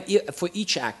for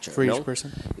each actor, For no? each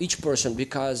person? Each person,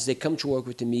 because they come to work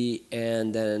with me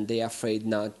and then they are afraid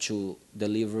not to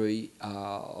deliver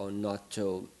or not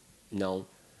to,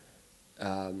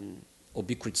 or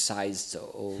be criticized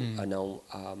or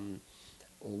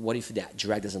what if the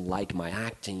director doesn't like my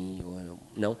acting,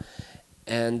 or,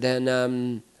 and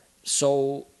then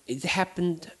so it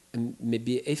happened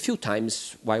maybe a few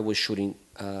times while I was shooting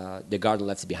The Garden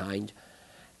Left Behind.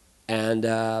 And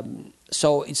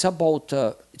so it's all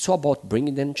about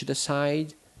bringing them to the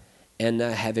side and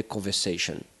have a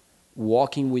conversation,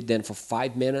 walking with them for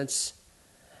 5 minutes,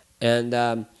 and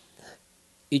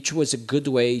it was a good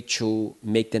way to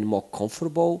make them more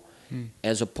comfortable,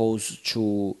 as opposed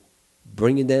to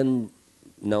bringing them,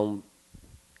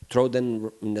 throw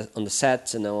them on the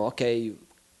set, okay,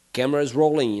 camera is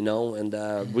rolling, and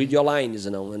read your lines,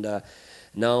 and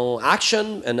now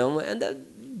action, and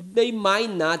they might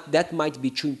not, that might be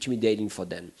too intimidating for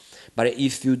them. But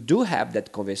if you do have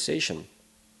that conversation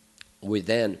with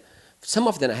them, some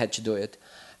of them I had to do it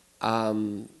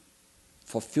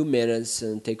for a few minutes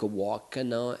and take a walk,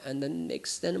 and then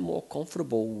makes them more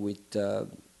comfortable with the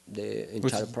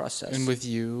entire process. And with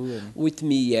you? And with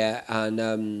me, yeah.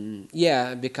 And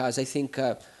because I think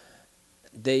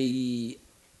they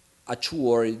are too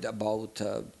worried about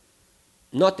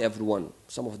not everyone.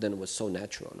 Some of them was so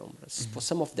natural. No? For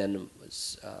some of them,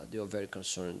 they were very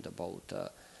concerned about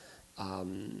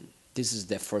this is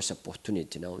their first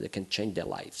opportunity. They can change their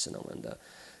lives. And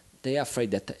they are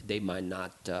afraid that they might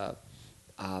not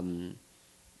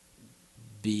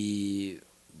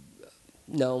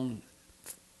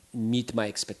meet my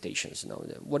expectations.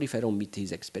 What if I don't meet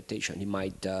his expectation? He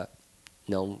might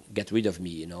get rid of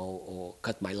me, or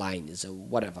cut my lines or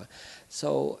whatever.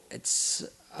 So it's.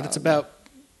 But it's about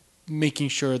making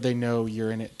sure they know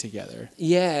you're in it together.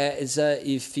 Yeah, it's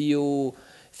if you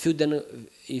feel then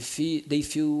they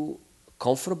feel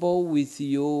comfortable with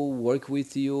you, work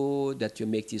with you, that you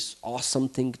make this awesome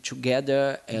thing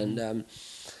together, and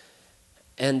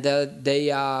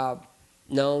they are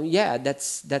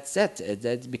that's it.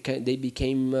 They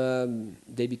became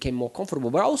more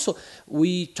comfortable. But also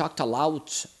we talked a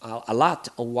lot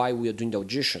on why we are doing the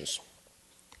auditions,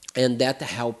 and that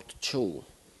helped too.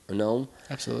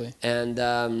 Absolutely. And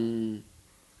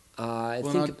I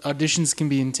think auditions can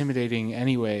be intimidating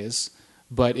anyways,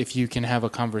 but if you can have a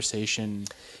conversation.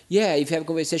 Yeah, if you have a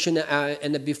conversation,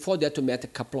 and before that we met a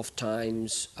couple of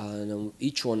times.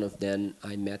 Each one of them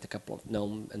I met a couple of,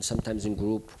 and sometimes in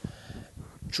group,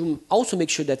 to also make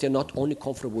sure that they're not only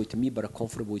comfortable with me, but are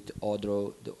comfortable with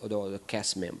other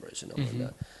cast members. And,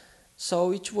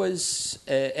 so it was,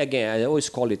 again, I always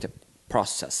call it a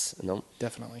process.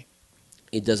 Definitely.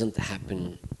 It doesn't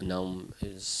happen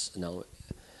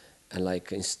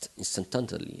like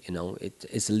instantaneously.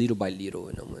 It's little by little.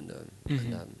 And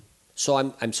so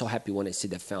I'm so happy when I see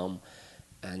the film,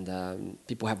 and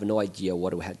people have no idea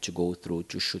what we had to go through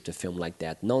to shoot a film like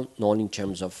that. Not only in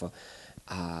terms of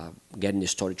getting the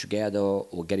story together,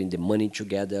 or getting the money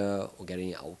together, or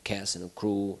getting our cast and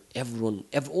crew.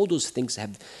 All those things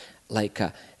have like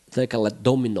a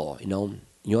domino. In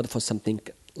order for something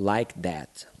like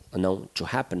that, to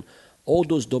happen, all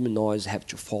those dominoes have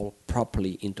to fall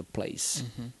properly into place,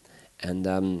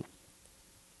 and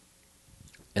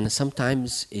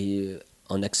sometimes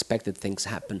unexpected things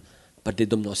happen, but the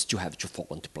dominoes still have to fall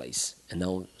into place,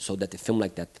 so that a film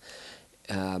like that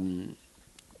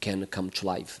can come to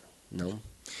life.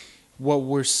 What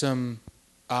were some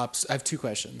I have two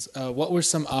questions. What were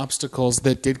some obstacles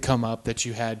that did come up that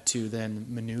you had to then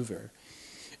maneuver,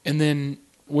 and then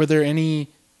were there any?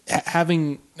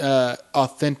 Having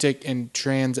authentic and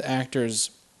trans actors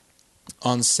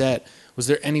on set, was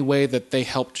there any way that they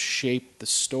helped shape the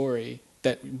story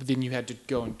that then you had to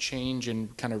go and change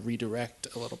and kind of redirect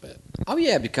a little bit? Oh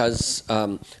yeah, because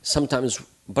sometimes,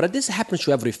 but this happens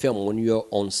to every film when you're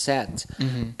on set,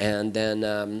 and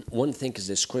then one thing is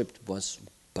the script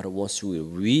but once you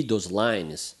read those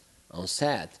lines on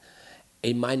set,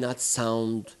 it might not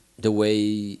sound the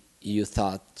way you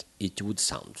thought it would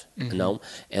sound,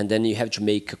 and then you have to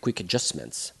make quick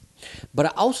adjustments.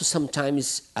 But also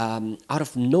sometimes out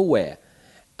of nowhere,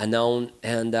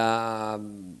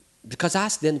 because I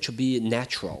asked them to be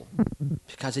natural,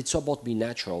 because it's all about being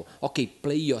natural. Okay,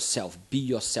 play yourself, be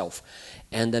yourself,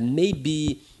 and then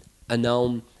maybe,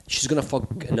 she's gonna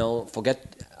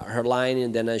forget her line,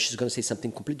 and then she's gonna say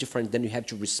something completely different. Then you have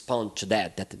to respond to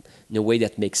that in a way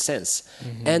that makes sense,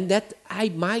 and that I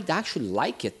might actually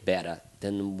like it better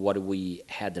than what we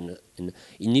had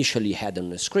initially had in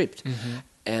the script.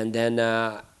 And then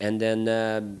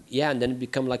it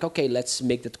become like, okay, let's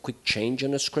make that quick change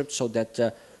in the script so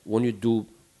that when you do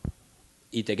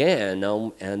it again,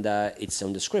 and it's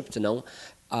on the script, it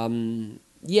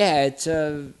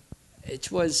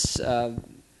was,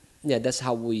 that's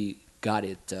how we got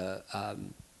it.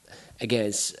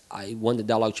 Again, I want the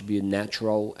dialogue to be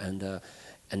natural, and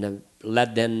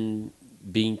let them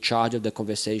be in charge of the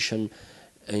conversation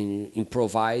and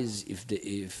improvise if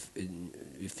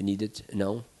needed,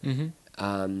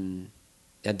 and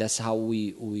that's how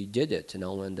we did it,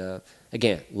 and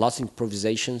again, lots of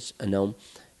improvisations,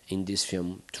 in this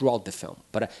film, throughout the film.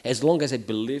 But as long as I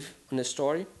believe in the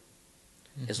story,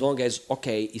 as long as,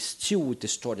 okay, it's still with the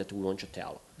story that we want to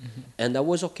tell, and I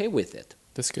was okay with it.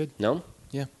 That's good. No?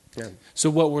 Yeah. Yeah. So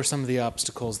what were some of the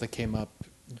obstacles that came up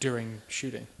during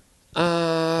shooting?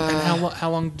 Uh, And how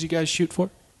long did you guys shoot for?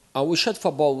 we shot for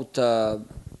about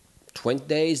 20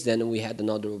 days, then we had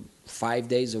another 5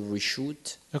 days of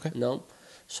reshoot. Okay.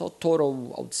 So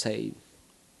total, I would say,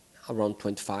 around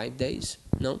 25 days.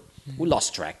 We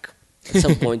lost track at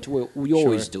some point. We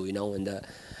always do, and there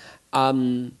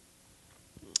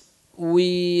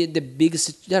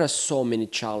are so many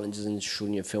challenges in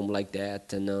shooting a film like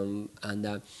that,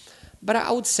 but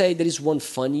I would say there is one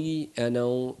funny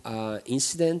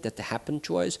incident that happened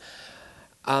to us.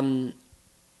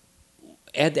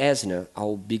 Ed Asner,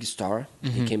 our big star,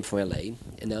 he came from LA,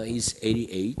 and he's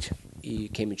 88. He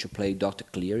came to play Dr.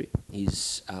 Cleary.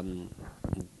 He's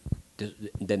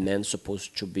the man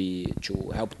supposed to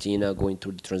help Tina going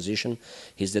through the transition.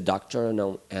 He's the doctor,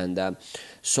 and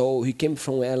so he came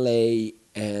from LA,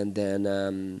 and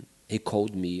then he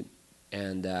called me,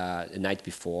 and the night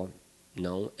before,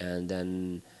 and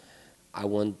then I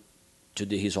went to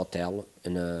his hotel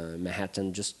in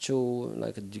Manhattan just to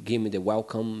give me the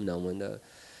welcome,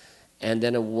 and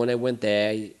then when I went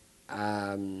there,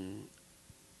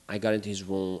 I got into his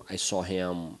room. I saw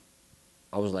him.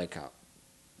 I was like,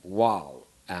 wow,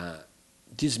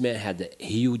 this man had a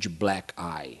huge black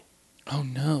eye. Oh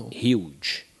no!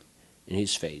 Huge in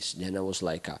his face. Then I was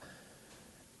like,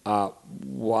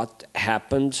 what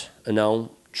happened,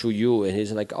 to you? And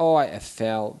he's like, oh, I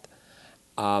felt.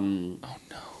 Oh no!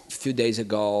 A few days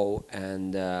ago,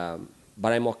 and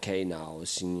but I'm okay now.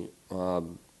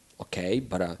 Okay,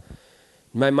 but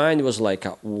my mind was like,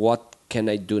 what can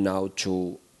I do now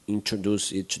to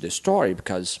introduce it to the story?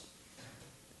 Because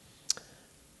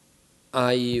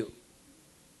that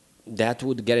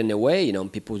would get in the way,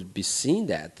 people would be seeing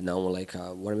that, like,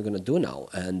 what am I gonna do now?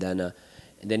 And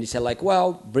then he said, like,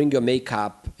 well, bring your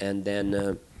makeup, and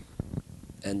then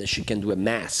she can do a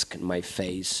mask in my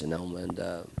face, and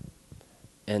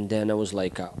then I was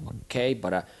like, okay,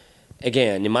 but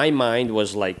again, in my mind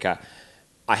was like,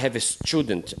 I have a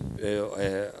student,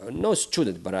 no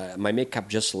student, but my makeup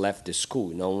just left the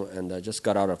school, and I just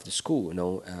got out of the school,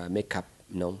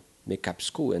 makeup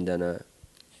school, and then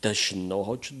does she know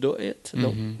how to do it?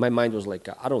 My mind was like,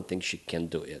 I don't think she can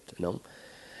do it, and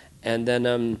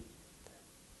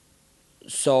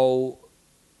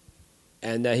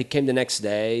then he came the next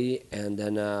day, and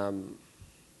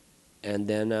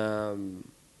then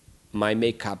my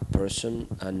makeup person,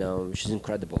 and she's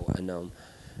incredible, and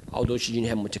although she didn't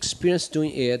have much experience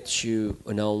doing it, she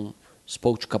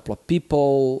spoke to a couple of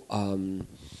people.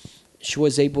 She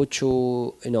was able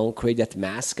to create that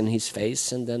mask in his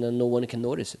face, and then no one can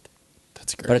notice it.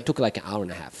 That's great. But it took like an hour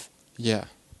and a half. Yeah.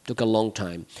 Took a long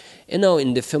time. In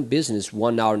the film business,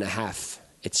 1 hour and a half,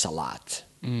 it's a lot.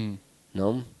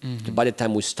 No? By the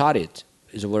time we started,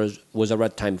 it was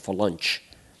already time for lunch.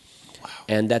 Wow.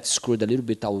 And that screwed a little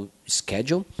bit our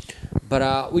schedule.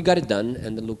 But we got it done,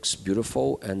 and it looks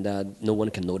beautiful, and no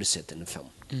one can notice it in the film.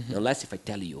 Unless if I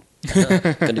tell you.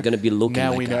 They're going to be looking Now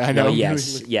like we know. a, I know. No,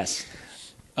 yes.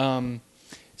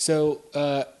 So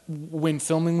when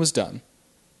filming was done,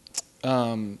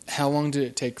 how long did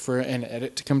it take for an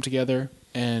edit to come together,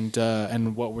 and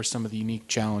what were some of the unique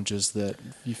challenges that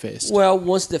you faced? Well,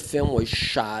 once the film was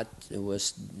shot, it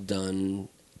was done,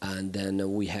 and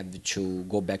then we had to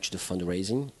go back to the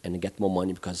fundraising and get more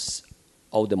money because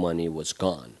all the money was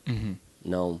gone.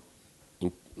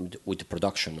 With the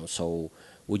production, so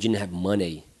we didn't have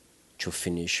money to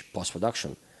finish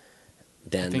post-production.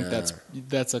 Then I think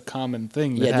that's a common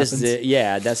thing that happens.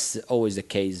 That's always the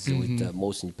case with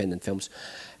most independent films.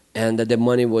 and the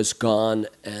money was gone.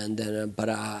 And then, but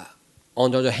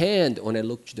on the other hand, when I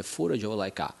looked at the footage, I was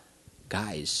like,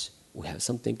 guys, we have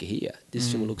something here.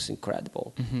 This film looks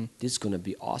incredible. This is gonna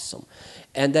be awesome,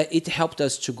 and it helped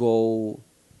us to go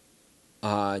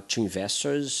to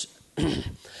investors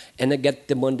and get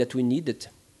the money that we needed,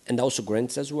 and also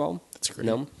grants as well. That's great.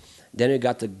 Then we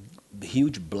got a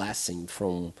huge blessing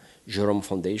from Jerome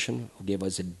Foundation, who gave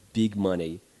us a big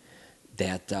money.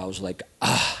 That I was like,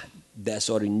 that's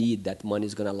what we need. That money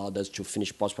is gonna allow us to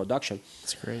finish post production.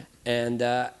 That's great. And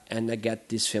I got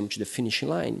this film to the finishing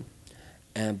line,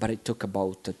 but it took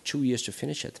about 2 years to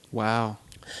finish it. Wow.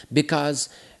 Because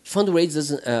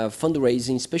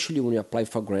fundraising, especially when you apply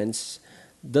for grants,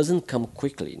 doesn't come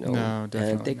quickly. No,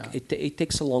 definitely and not. it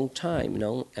takes a long time.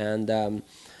 And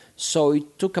so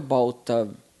it took about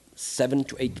 7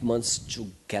 to 8 months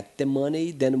to get the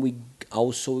money. Then we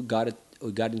also got it.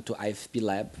 We got into IFP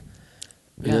Lab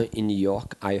in New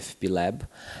York, IFP Lab,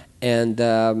 and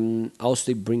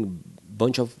also they bring a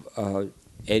bunch of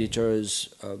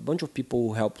editors, a bunch of people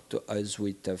who helped us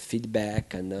with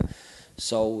feedback. And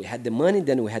so we had the money,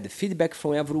 then we had the feedback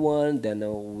from everyone, then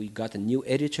we got a new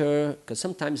editor, because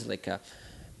sometimes like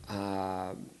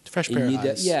Fresh pair of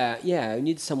eyes. you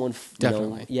need someone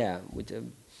Definitely. with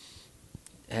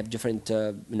have different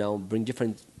bring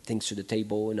different things to the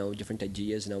table, different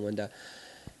ideas, and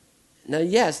now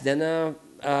yes, then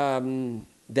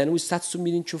we start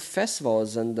submitting to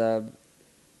festivals, and then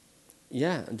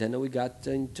we got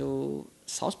into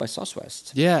South by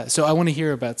Southwest. Yeah, so I want to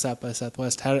hear about South by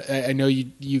Southwest. I know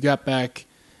you got back,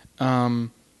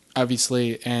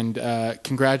 obviously, and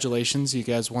congratulations, you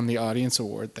guys won the audience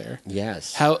award there.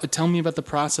 Yes. Tell me about the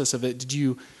process of it. Did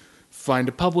you find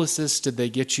a publicist? Did they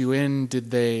get you in?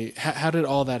 How did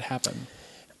all that happen?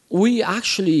 We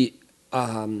actually,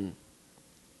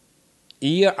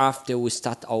 year after we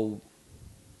start our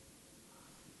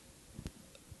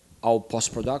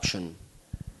post-production,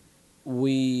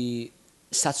 we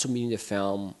start submitting the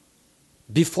film.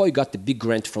 Before we got the big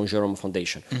grant from Jerome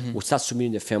Foundation, we start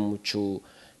submitting the film to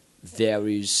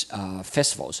various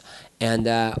festivals, and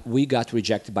we got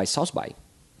rejected by South by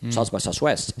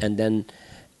Southwest, and then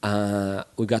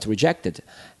we got rejected,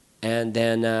 and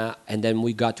then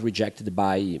we got rejected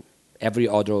by every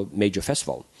other major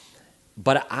festival.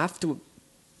 But after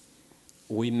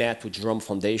we met with Jerome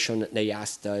Foundation, they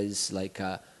asked us like,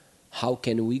 how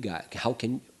can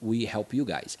we help you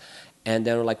guys? And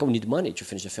they're like, we need money to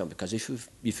finish the film, because if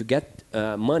you get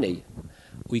money,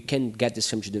 we can get this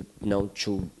film to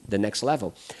the next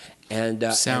level. And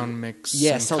sound mix,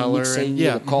 and sound color,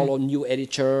 mixing, color, new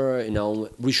editor,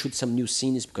 reshoot some new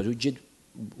scenes, because we did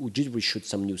reshoot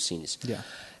some new scenes. Yeah.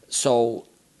 So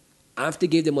after they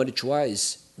gave the money to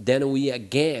us, then we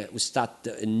start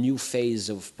a new phase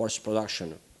of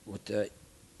post-production with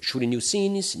shooting new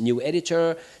scenes, new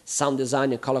editor, sound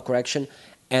design, and color correction.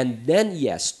 And then,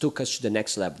 yes, took us to the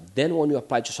next level. Then when we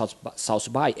applied to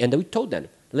South by, and we told them,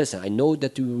 listen, I know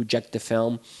that you reject the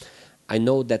film. I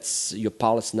know that's your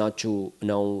policy not to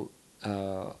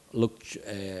look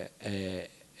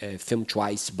film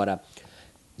twice, but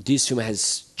this film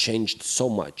has changed so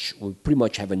much. We pretty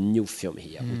much have a new film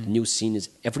here with new scenes,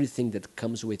 everything that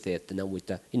comes with it. With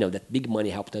that big money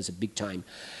helped us a big time,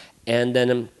 and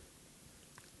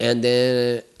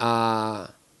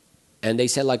they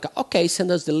said like, okay,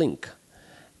 send us the link,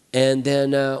 and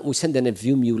then we sent them a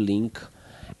Vimeo link,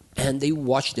 and they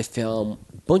watched the film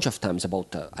a bunch of times,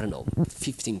 about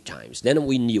 15 times. Then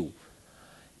we knew.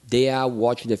 They are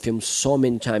watching the film so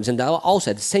many times. And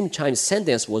also at the same time,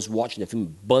 Sundance was watching the film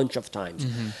a bunch of times.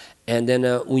 And then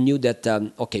we knew that,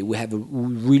 we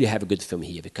really have a good film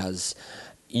here, because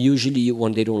usually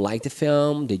when they don't like the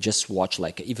film, they just watch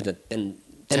like even 10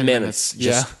 minutes.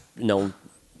 Just,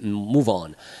 move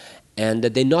on. And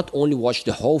they not only watch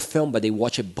the whole film, but they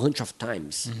watch a bunch of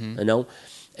times,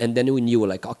 And then we knew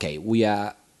like, okay, we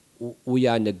are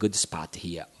in a good spot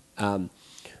here.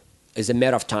 It's a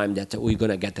matter of time that we're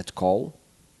going to get that call,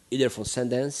 either from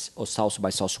Sundance or South by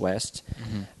Southwest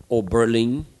or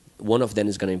Berlin. One of them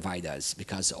is going to invite us,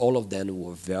 because all of them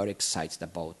were very excited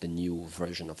about the new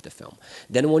version of the film.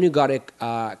 Then when you got a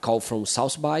call from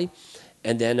South by,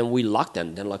 and then we locked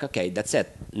them, then like, okay, that's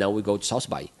it. Now we go to South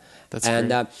by. That's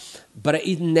great. But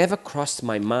it never crossed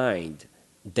my mind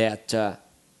that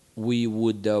we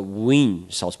would win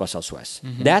South by Southwest.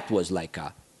 That was like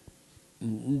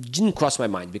didn't cross my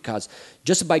mind, because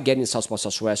just by getting South by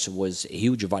Southwest was a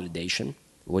huge validation.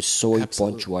 It was so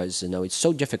important to us. It's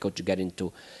so difficult to get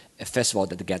into a festival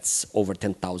that gets over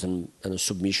 10,000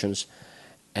 submissions,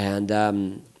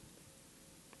 and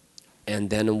And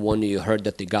then when you heard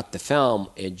that they got the film,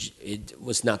 it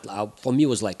was not, for me,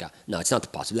 it was like, no, it's not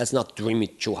possible. Let's not dream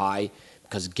it too high,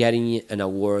 because getting an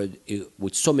award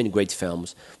with so many great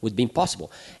films would be impossible.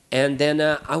 And then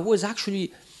I was actually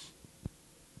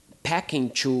packing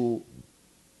to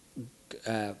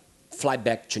fly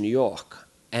back to New York.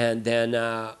 And then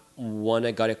when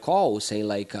I got a call saying,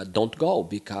 like, don't go,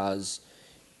 because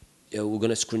we're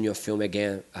going to screen your film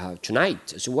again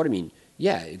tonight. I said, what do you mean?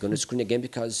 Yeah, you're going to screen again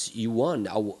because you won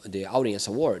the audience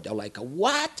award. I'm like,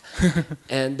 what?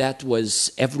 And that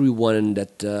was everyone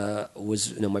that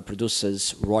was, my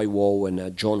producers, Roy Wall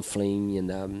and John Flynn, and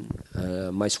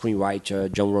my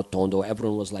screenwriter, John Rotondo.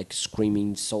 Everyone was like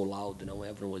screaming so loud.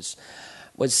 Everyone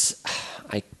was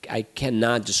I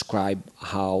cannot describe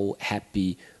how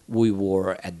happy we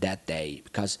were at that day,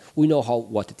 because we know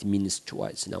what it means to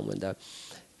us, and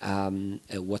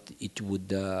what it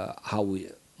would,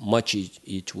 much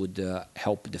it would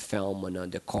help the film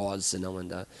and the cause,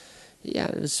 yeah,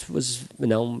 it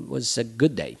was a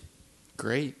good day.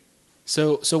 Great.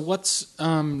 So what's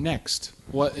next?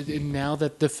 What now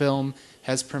that the film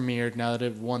has premiered, now that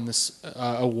it won this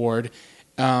award,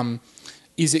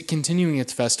 is it continuing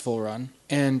its festival run?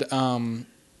 And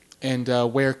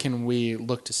where can we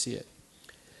look to see it?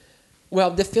 Well,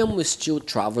 the film is still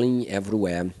traveling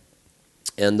everywhere.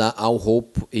 And our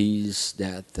hope is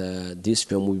that this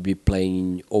film will be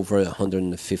playing over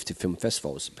 150 film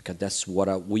festivals, because that's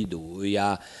what we do. We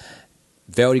are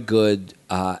very good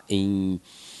in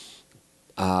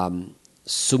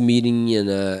submitting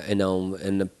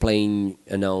and playing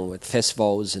at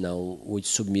festivals. We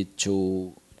submit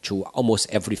to almost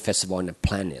every festival on the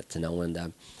planet.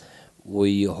 And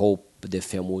we hope the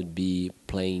film would be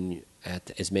playing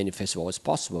at as many festivals as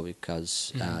possible,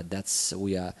 because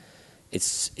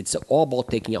It's all about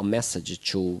taking our message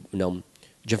to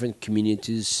different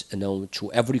communities,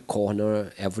 to every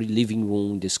corner, every living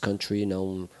room in this country,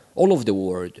 all over the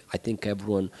world. I think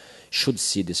everyone should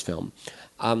see this film.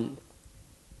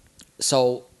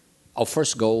 So our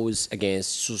first goal is, again,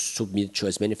 to submit to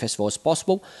as many festivals as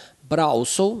possible, but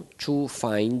also to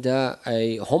find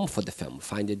a home for the film,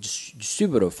 find a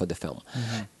distributor for the film,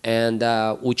 and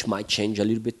which might change a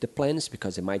little bit the plans,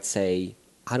 because they might say,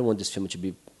 I don't want this film to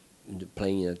be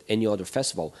playing at any other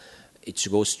festival. It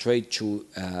should go straight to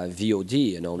VOD,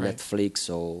 right. Netflix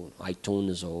or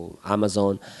iTunes or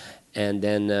Amazon, and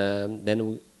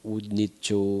then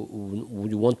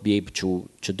we won't be able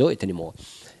to do it anymore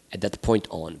at that point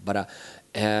on. But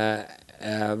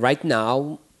right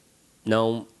now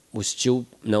we're still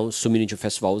submitting to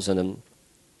festivals, and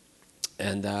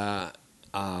I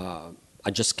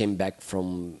just came back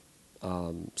from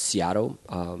Seattle.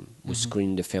 We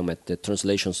screened the film at the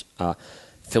Translations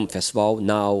Film Festival.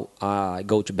 Now I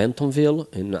go to Bentonville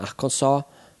in Arkansas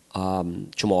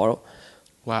tomorrow.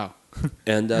 Wow.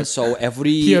 And so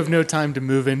you have no time to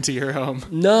move into your home.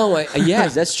 No,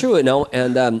 yes, that's true.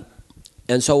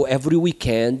 And so every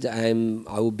weekend I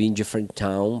will be in different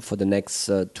town for the next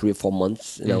 3 or 4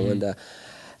 months. But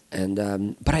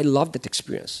I love that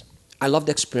experience. I love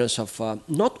the experience of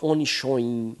not only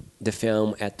showing the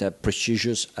film at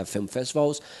prestigious film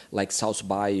festivals like South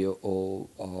by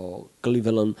or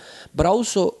Cleveland, but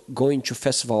also going to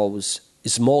festivals,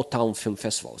 small town film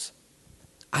festivals.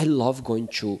 I love going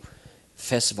to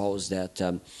festivals that,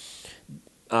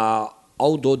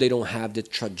 although they don't have the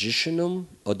traditional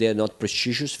or they're not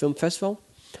prestigious film festival,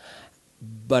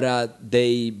 but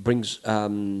they bring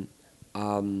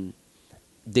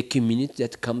the community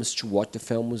that comes to watch the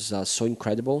films are so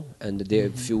incredible, and they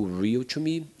feel real to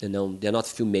me. They're not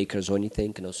filmmakers or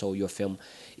anything. So your film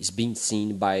is being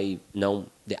seen by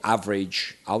the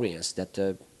average audience. That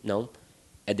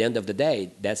at the end of the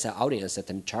day, that's the audience that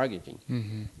I'm targeting.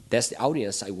 That's the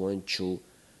audience I want to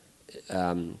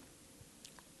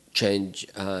change.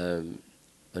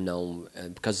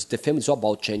 Because the film is all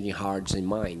about changing hearts and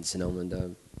minds.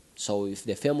 So if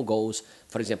the film goes,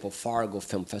 for example, Fargo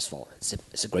Film Festival,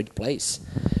 it's a great place.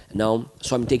 So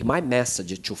I'm taking my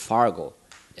message to Fargo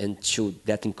and to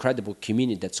that incredible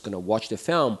community that's going to watch the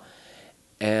film,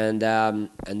 and then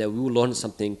we will learn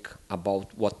something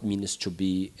about what it means to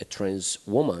be a trans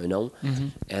woman,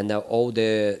 and all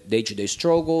the day-to-day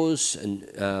struggles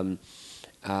and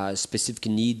specific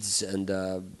needs and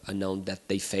that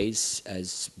they face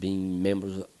as being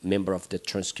member of the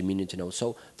trans community.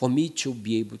 So for me to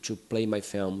be able to play my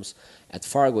films at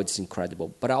Fargo, it's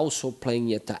incredible. But also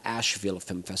playing at the Asheville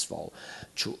Film Festival,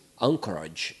 to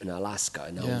Anchorage in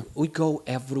Alaska. We go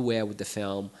everywhere with the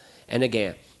film, and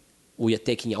again, we are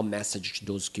taking our message to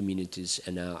those communities,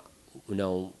 and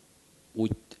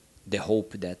with the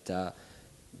hope that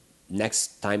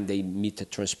next time they meet a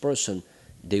trans person,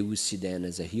 they will see them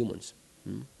as a humans.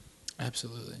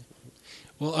 Absolutely.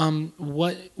 Well,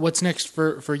 what's next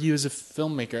for you as a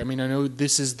filmmaker? I mean, I know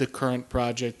this is the current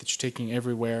project that you're taking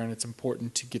everywhere, and it's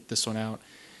important to get this one out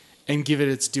and give it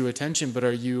its due attention. But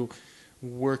are you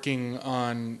working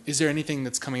on? Is there anything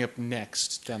that's coming up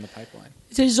next down the pipeline?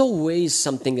 There's always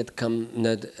something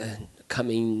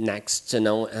coming next, and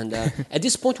at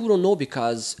this point we don't know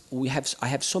because I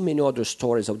have so many other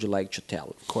stories I would like to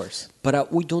tell. Of course.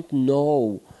 But we don't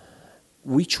know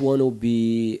which one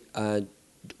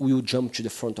will jump to the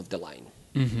front of the line.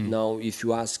 Now, if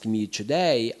you ask me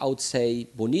today, I would say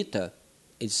Bonita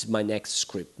is my next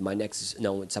script.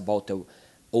 It's about a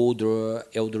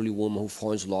elderly woman who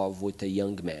falls in love with a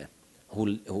young man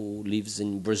who lives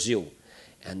in Brazil.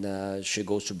 And she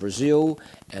goes to Brazil,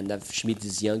 and she meets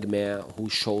this young man who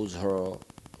shows her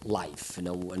life, and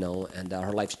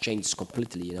her life changes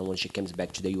completely, when she comes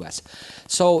back to the U.S.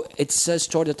 So it's a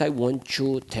story that I want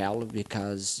to tell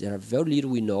because there are very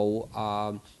little we know.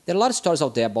 There are a lot of stories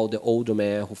out there about the older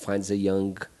man who finds a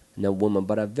young woman,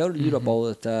 but very little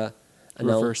about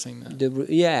reversing that.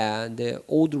 The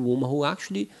older woman who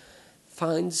actually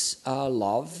finds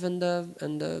love and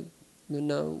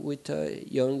with a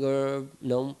younger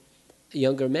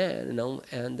man,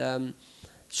 and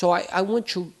so I want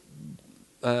to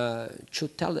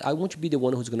tell. I want to be the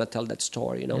one who's going to tell that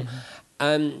story,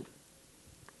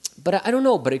 But I don't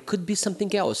know. But it could be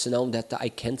something else, that I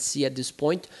can't see at this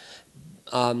point.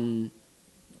 But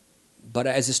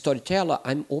as a storyteller,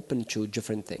 I'm open to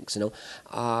different things,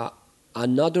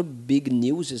 Another big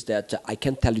news is that I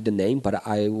can't tell you the name, but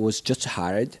I was just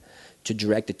hired to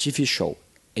direct a TV show,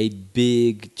 a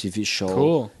big TV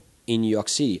show in New York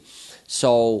City.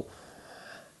 So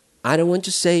I don't want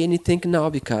to say anything now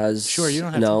because you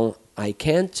don't have to. I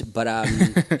can't. But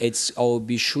I'll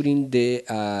be shooting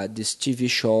this TV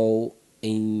show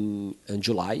in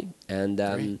July, and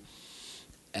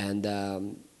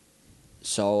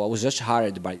so I was just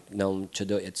hired to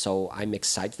do it. So I'm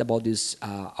excited about this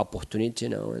opportunity,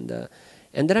 and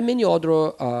there are many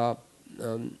other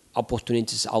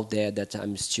opportunities out there that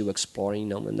I'm still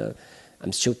exploring, and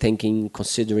I'm still thinking,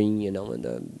 considering, and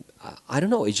I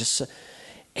don't know. It's just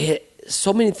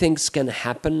so many things can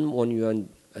happen when you're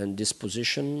in this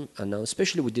position, and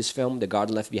especially with this film, The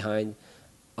Garden Left Behind.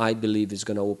 I believe it's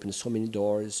going to open so many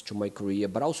doors to my career,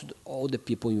 but also all the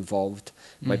people involved,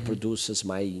 my producers,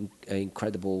 my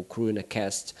incredible crew and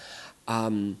cast.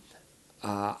 I'm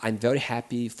very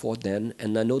happy for them,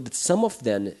 and I know that some of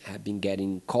them have been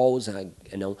getting calls,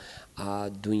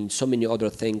 doing so many other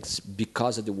things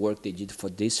because of the work they did for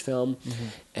this film,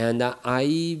 and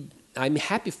I'm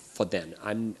happy for them.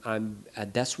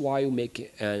 That's why we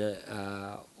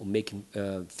making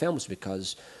films,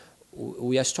 because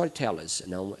we are storytellers,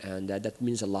 and that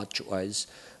means a lot to us.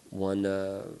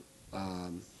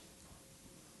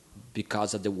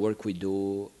 Because of the work we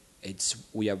do,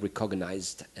 we are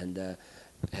recognized, and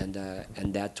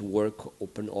that work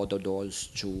open other doors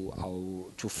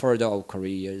to further our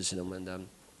careers, and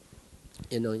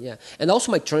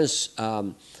also my trans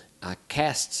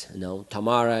cast.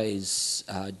 Tamara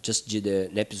just did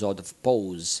an episode of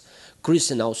Pose.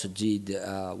 Kristen also did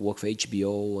work for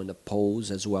HBO and Pose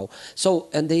as well. So,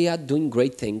 and they are doing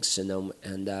great things,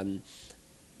 and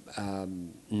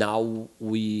now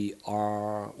we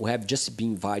have just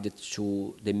been invited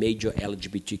to the major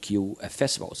LGBTQ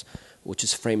festivals, which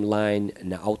is Frameline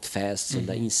and Outfest and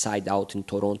the Inside Out in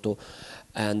Toronto,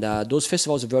 and those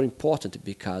festivals are very important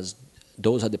because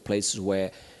those are the places where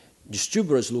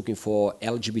distributors looking for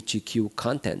LGBTQ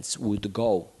contents would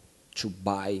go to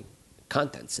buy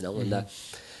contents, and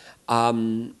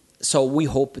so we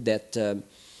hope that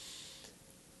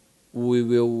we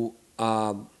will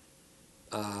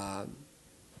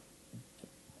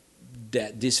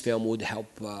that this film would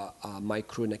help my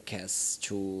crew and cast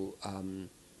to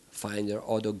find their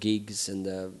other gigs and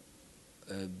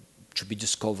to be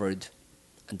discovered,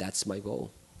 and that's my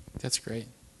goal. That's great.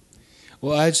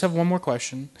 Well, I just have one more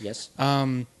question. Yes.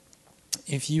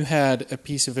 If you had a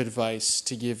piece of advice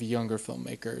to give younger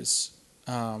filmmakers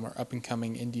or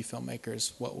up-and-coming indie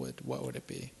filmmakers, what would it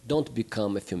be? Don't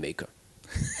become a filmmaker.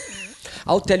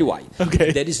 I'll tell you why.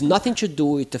 Okay. There is nothing to do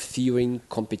with the fearing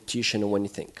competition or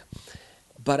anything.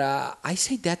 But I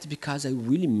say that because I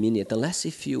really mean it. Unless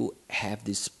if you have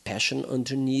this passion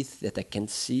underneath that I can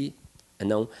see,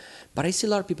 But I see a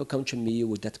lot of people come to me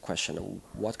with that question: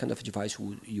 what kind of advice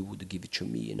you would give it to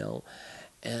me?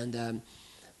 And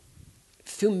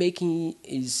filmmaking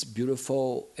is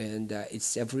beautiful, and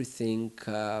it's everything.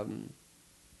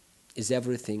 Is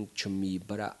everything to me.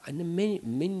 But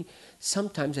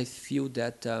sometimes I feel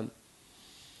that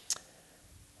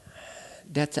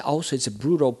that also it's a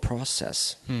brutal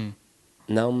process.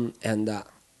 Now, and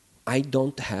I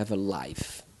don't have a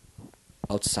life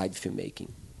outside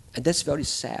filmmaking. And that's very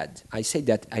sad. I say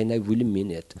that and I really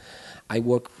mean it. I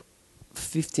work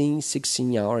 15,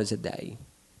 16 hours a day,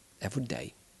 every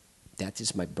day. That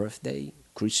is my birthday,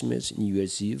 Christmas, New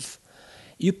Year's Eve.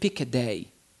 You pick a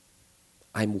day,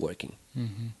 I'm working.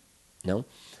 No?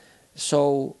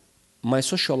 So my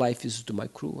social life is to my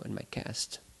crew and my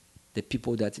cast, the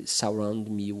people that surround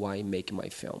me while I make my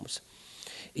films.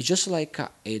 It's just like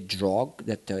a drug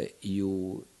that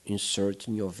you insert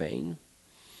in your vein.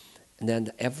 And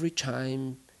then every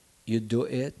time you do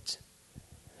it,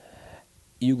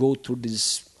 you go through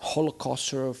this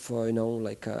holocaust of,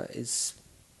 it's,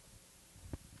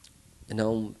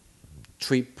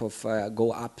 trip of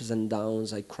go ups and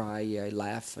downs. I cry, I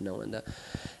laugh, and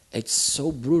it's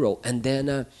so brutal. And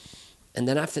then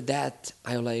after that,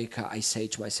 I say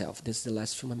to myself, this is the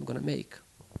last film I'm gonna make.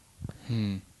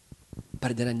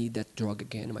 But then I need that drug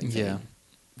again in my vein. Yeah.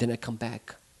 Then I come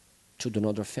back to do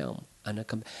another film, and I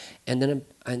come, and then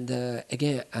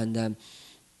again, and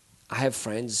I have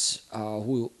friends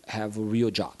who have real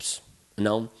jobs,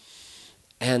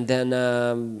 and then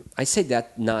I say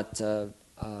that not.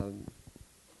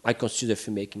 I consider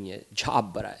filmmaking a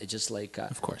job, but I just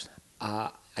Of course.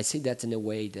 I say that in a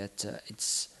way that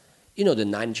it's the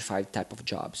 9 to 5 type of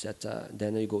jobs that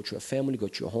then you go to your family, go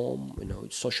to your home,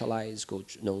 socialize, go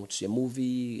to see a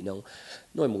movie, not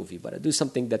a movie, but I do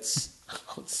something that's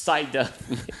outside the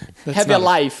have a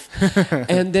life,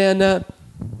 and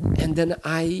then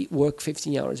I work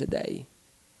 15 hours a day.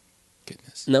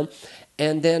 Goodness. No,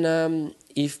 and then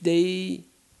if they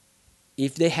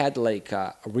had like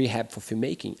a rehab for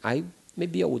filmmaking,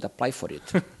 maybe I would apply for it.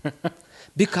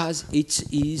 Because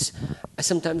it is,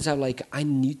 sometimes I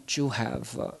need to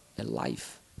have a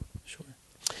life. Sure.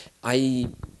 I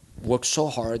work so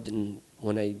hard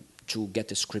to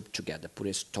get a script together, put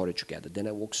a story together. Then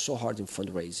I work so hard in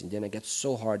fundraising. Then I get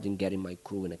so hard in getting my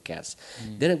crew and a cast.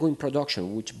 Then I go in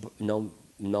production, which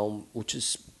which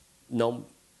is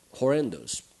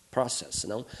horrendous process.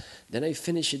 Then I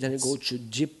finish it. Then I go to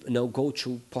go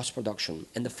to post production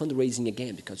and the fundraising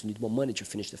again, because you need more money to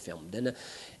finish the film. Then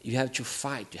you have to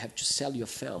fight. You have to sell your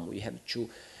film. You have to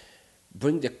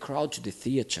bring the crowd to the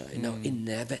theater. It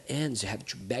never ends. You have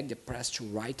to beg the press to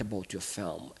write about your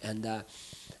film. And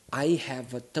I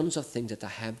have tons of things that I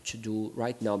have to do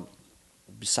right now,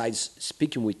 besides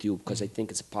speaking with you, because I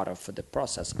think it's a part of the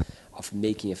process of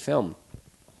making a film.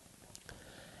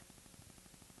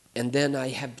 And then I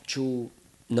have to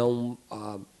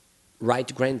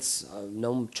write grants.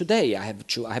 Today I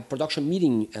have production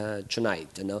meeting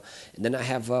tonight. And then I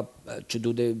have to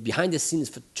do the behind the scenes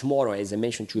for tomorrow, as I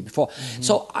mentioned to you before.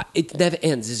 So it never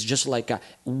ends. It's just like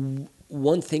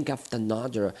one thing after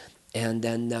another. And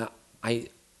then I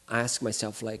ask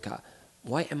myself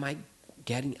why am I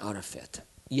getting out of it?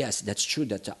 Yes, that's true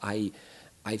that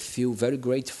I feel very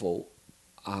grateful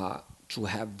to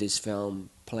have this film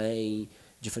playing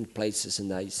different places,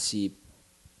 and I see,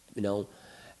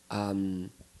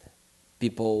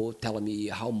 people telling me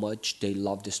how much they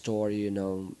love the story,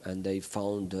 and they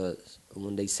found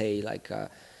when they say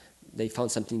they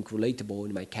found something relatable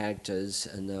in my characters,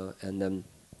 and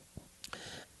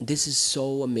this is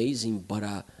so amazing.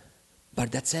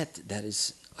 But that's it.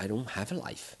 I don't have a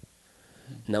life.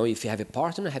 Now, if you have a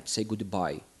partner, I have to say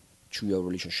goodbye to your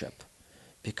relationship,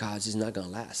 because it's not gonna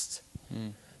last.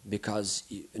 Because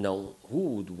who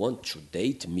would want to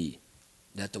date me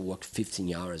that work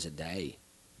 15 hours a day?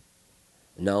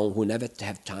 Who never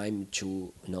have time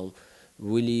to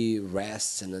really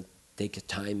rest and take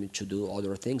time to do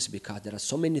other things, because there are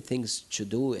so many things to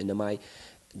do, and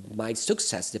my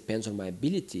success depends on my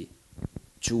ability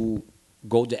to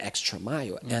go the extra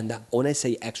mile. And when I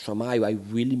say extra mile, I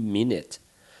really mean it.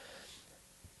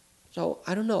 So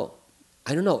I don't know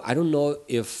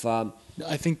if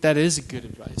I think that is good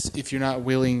advice. If you're not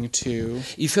willing to...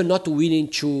 If you're not willing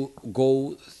to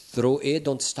go through it,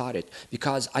 don't start it.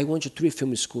 Because I went to 3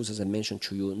 film schools, as I mentioned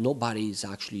to you. Nobody is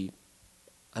actually...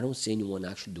 I don't see anyone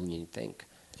actually doing anything.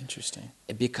 Interesting.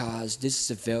 Because this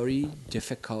is a very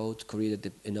difficult career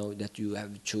that you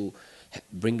have to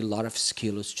bring a lot of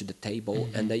skills to the table.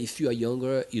 And if you are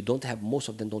younger, most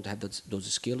of them don't have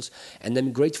those skills. And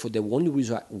I'm grateful. The only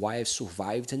reason why I've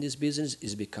survived in this business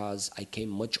is because I came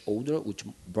much older, which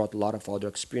brought a lot of other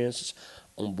experiences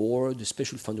on board,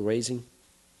 especially fundraising.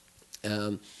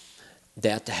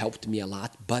 That helped me a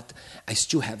lot. But I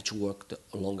still have to work the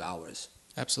long hours.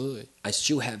 Absolutely. I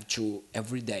still have to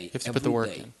every day. You have to put the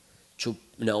work in.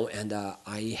 And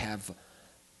I have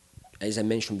as I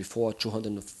mentioned before,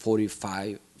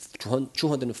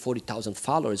 240,000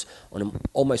 followers on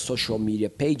all my social media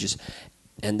pages,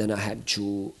 and then I have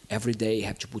to every day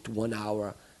have to put 1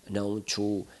 hour,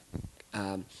 to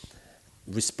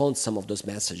respond some of those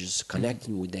messages,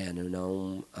 connecting with them,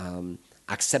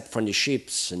 accept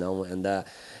friendships, and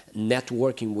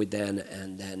networking with them,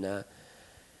 and then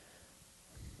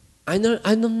I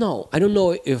don't know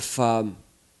if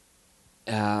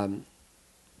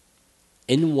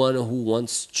anyone who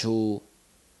wants to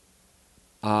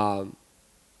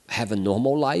have a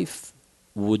normal life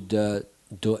would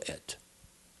do it.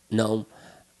 No,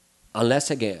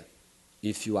 unless again,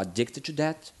 if you are addicted to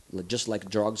that, just like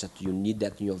drugs, that you need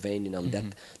that in your vein, that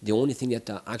the only thing that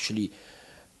actually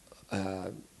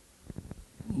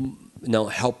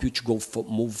help you to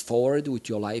move forward with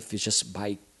your life is just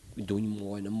by doing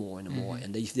more and more and more.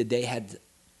 And if the day had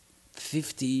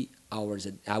 50 hours,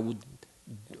 I would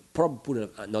probably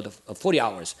put another 40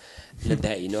 hours in a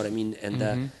day. You know what I mean?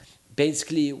 And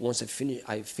basically, once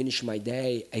I finish my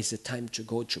day, it's the time to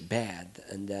go to bed,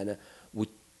 and then with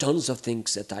tons of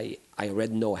things that I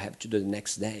already know I have to do the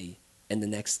next day, and the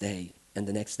next day, and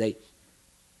the next day.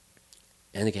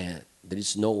 And again, there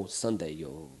is no Sunday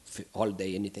or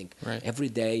holiday, anything. Right. Every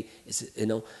day is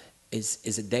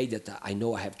a day that I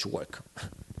know I have to work.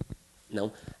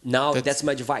 Now that's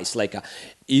my advice. Like,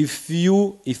 if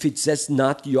it's just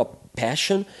not your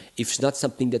passion, if it's not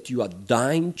something that you are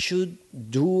dying to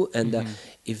do, and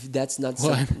if that's not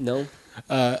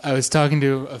I was talking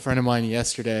to a friend of mine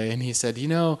yesterday, and he said,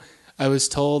 I was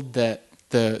told that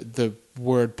the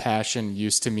word passion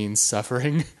used to mean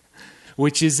suffering,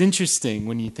 which is interesting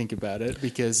when you think about it,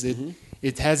 because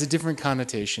it has a different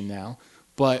connotation now,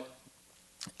 but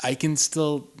I can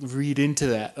still read into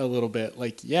that a little bit.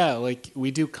 Like,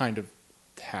 we do kind of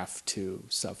have to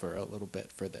suffer a little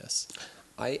bit for this.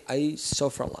 I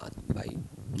suffer a lot by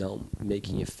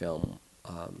making a film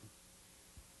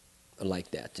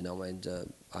like that, and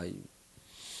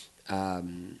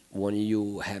when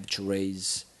you have to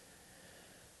raise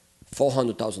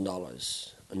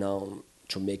 $400,000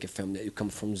 to make a film, that you come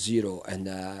from zero, and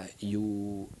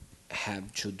you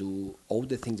have to do all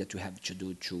the things that you have to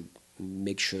do to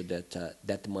make sure that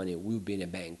that money will be in a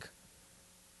bank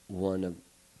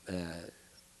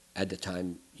at the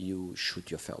time you shoot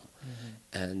your film.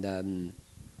 And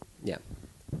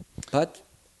but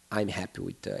I'm happy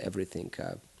with everything.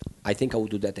 I think I will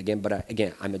do that again, but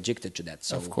again, I'm addicted to that.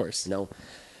 So, of course.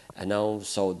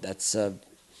 So that's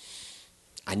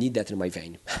I need that in my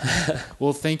vein.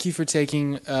 Well, thank you for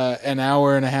taking an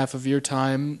hour and a half of your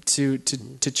time to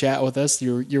chat with us,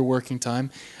 your working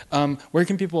time. Where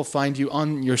can people find you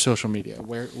on your social media?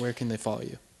 Where can they follow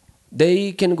you?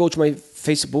 They can go to my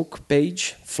Facebook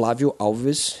page, Flavio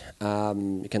Alves.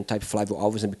 You can type Flavio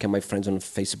Alves and become my friends on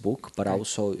Facebook. But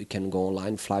also you can go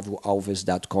online,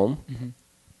 flavioalves.com,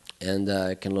 and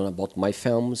you can learn about my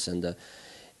films. And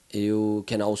you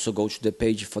can also go to the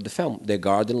page for the film,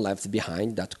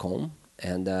 thegardenleftbehind.com,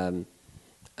 and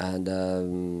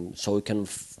so you can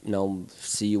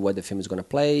see where the film is going to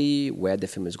play, where the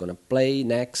film is going to play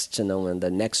next, and the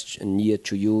next near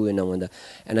to you, and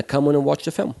come on and watch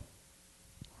the film.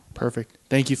 Perfect.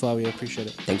 Thank you, Flavio. Appreciate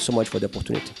it. Thanks so much for the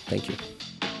opportunity. Thank you.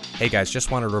 Hey guys, just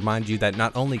want to remind you that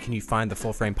not only can you find the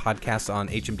Full Frame podcast on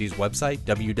HMD's website,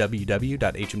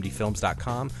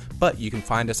 www.hmdfilms.com, but you can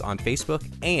find us on Facebook,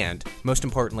 and most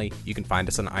importantly, you can find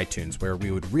us on iTunes, where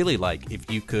we would really like if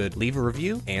you could leave a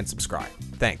review and subscribe.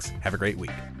 Thanks. Have a great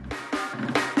week.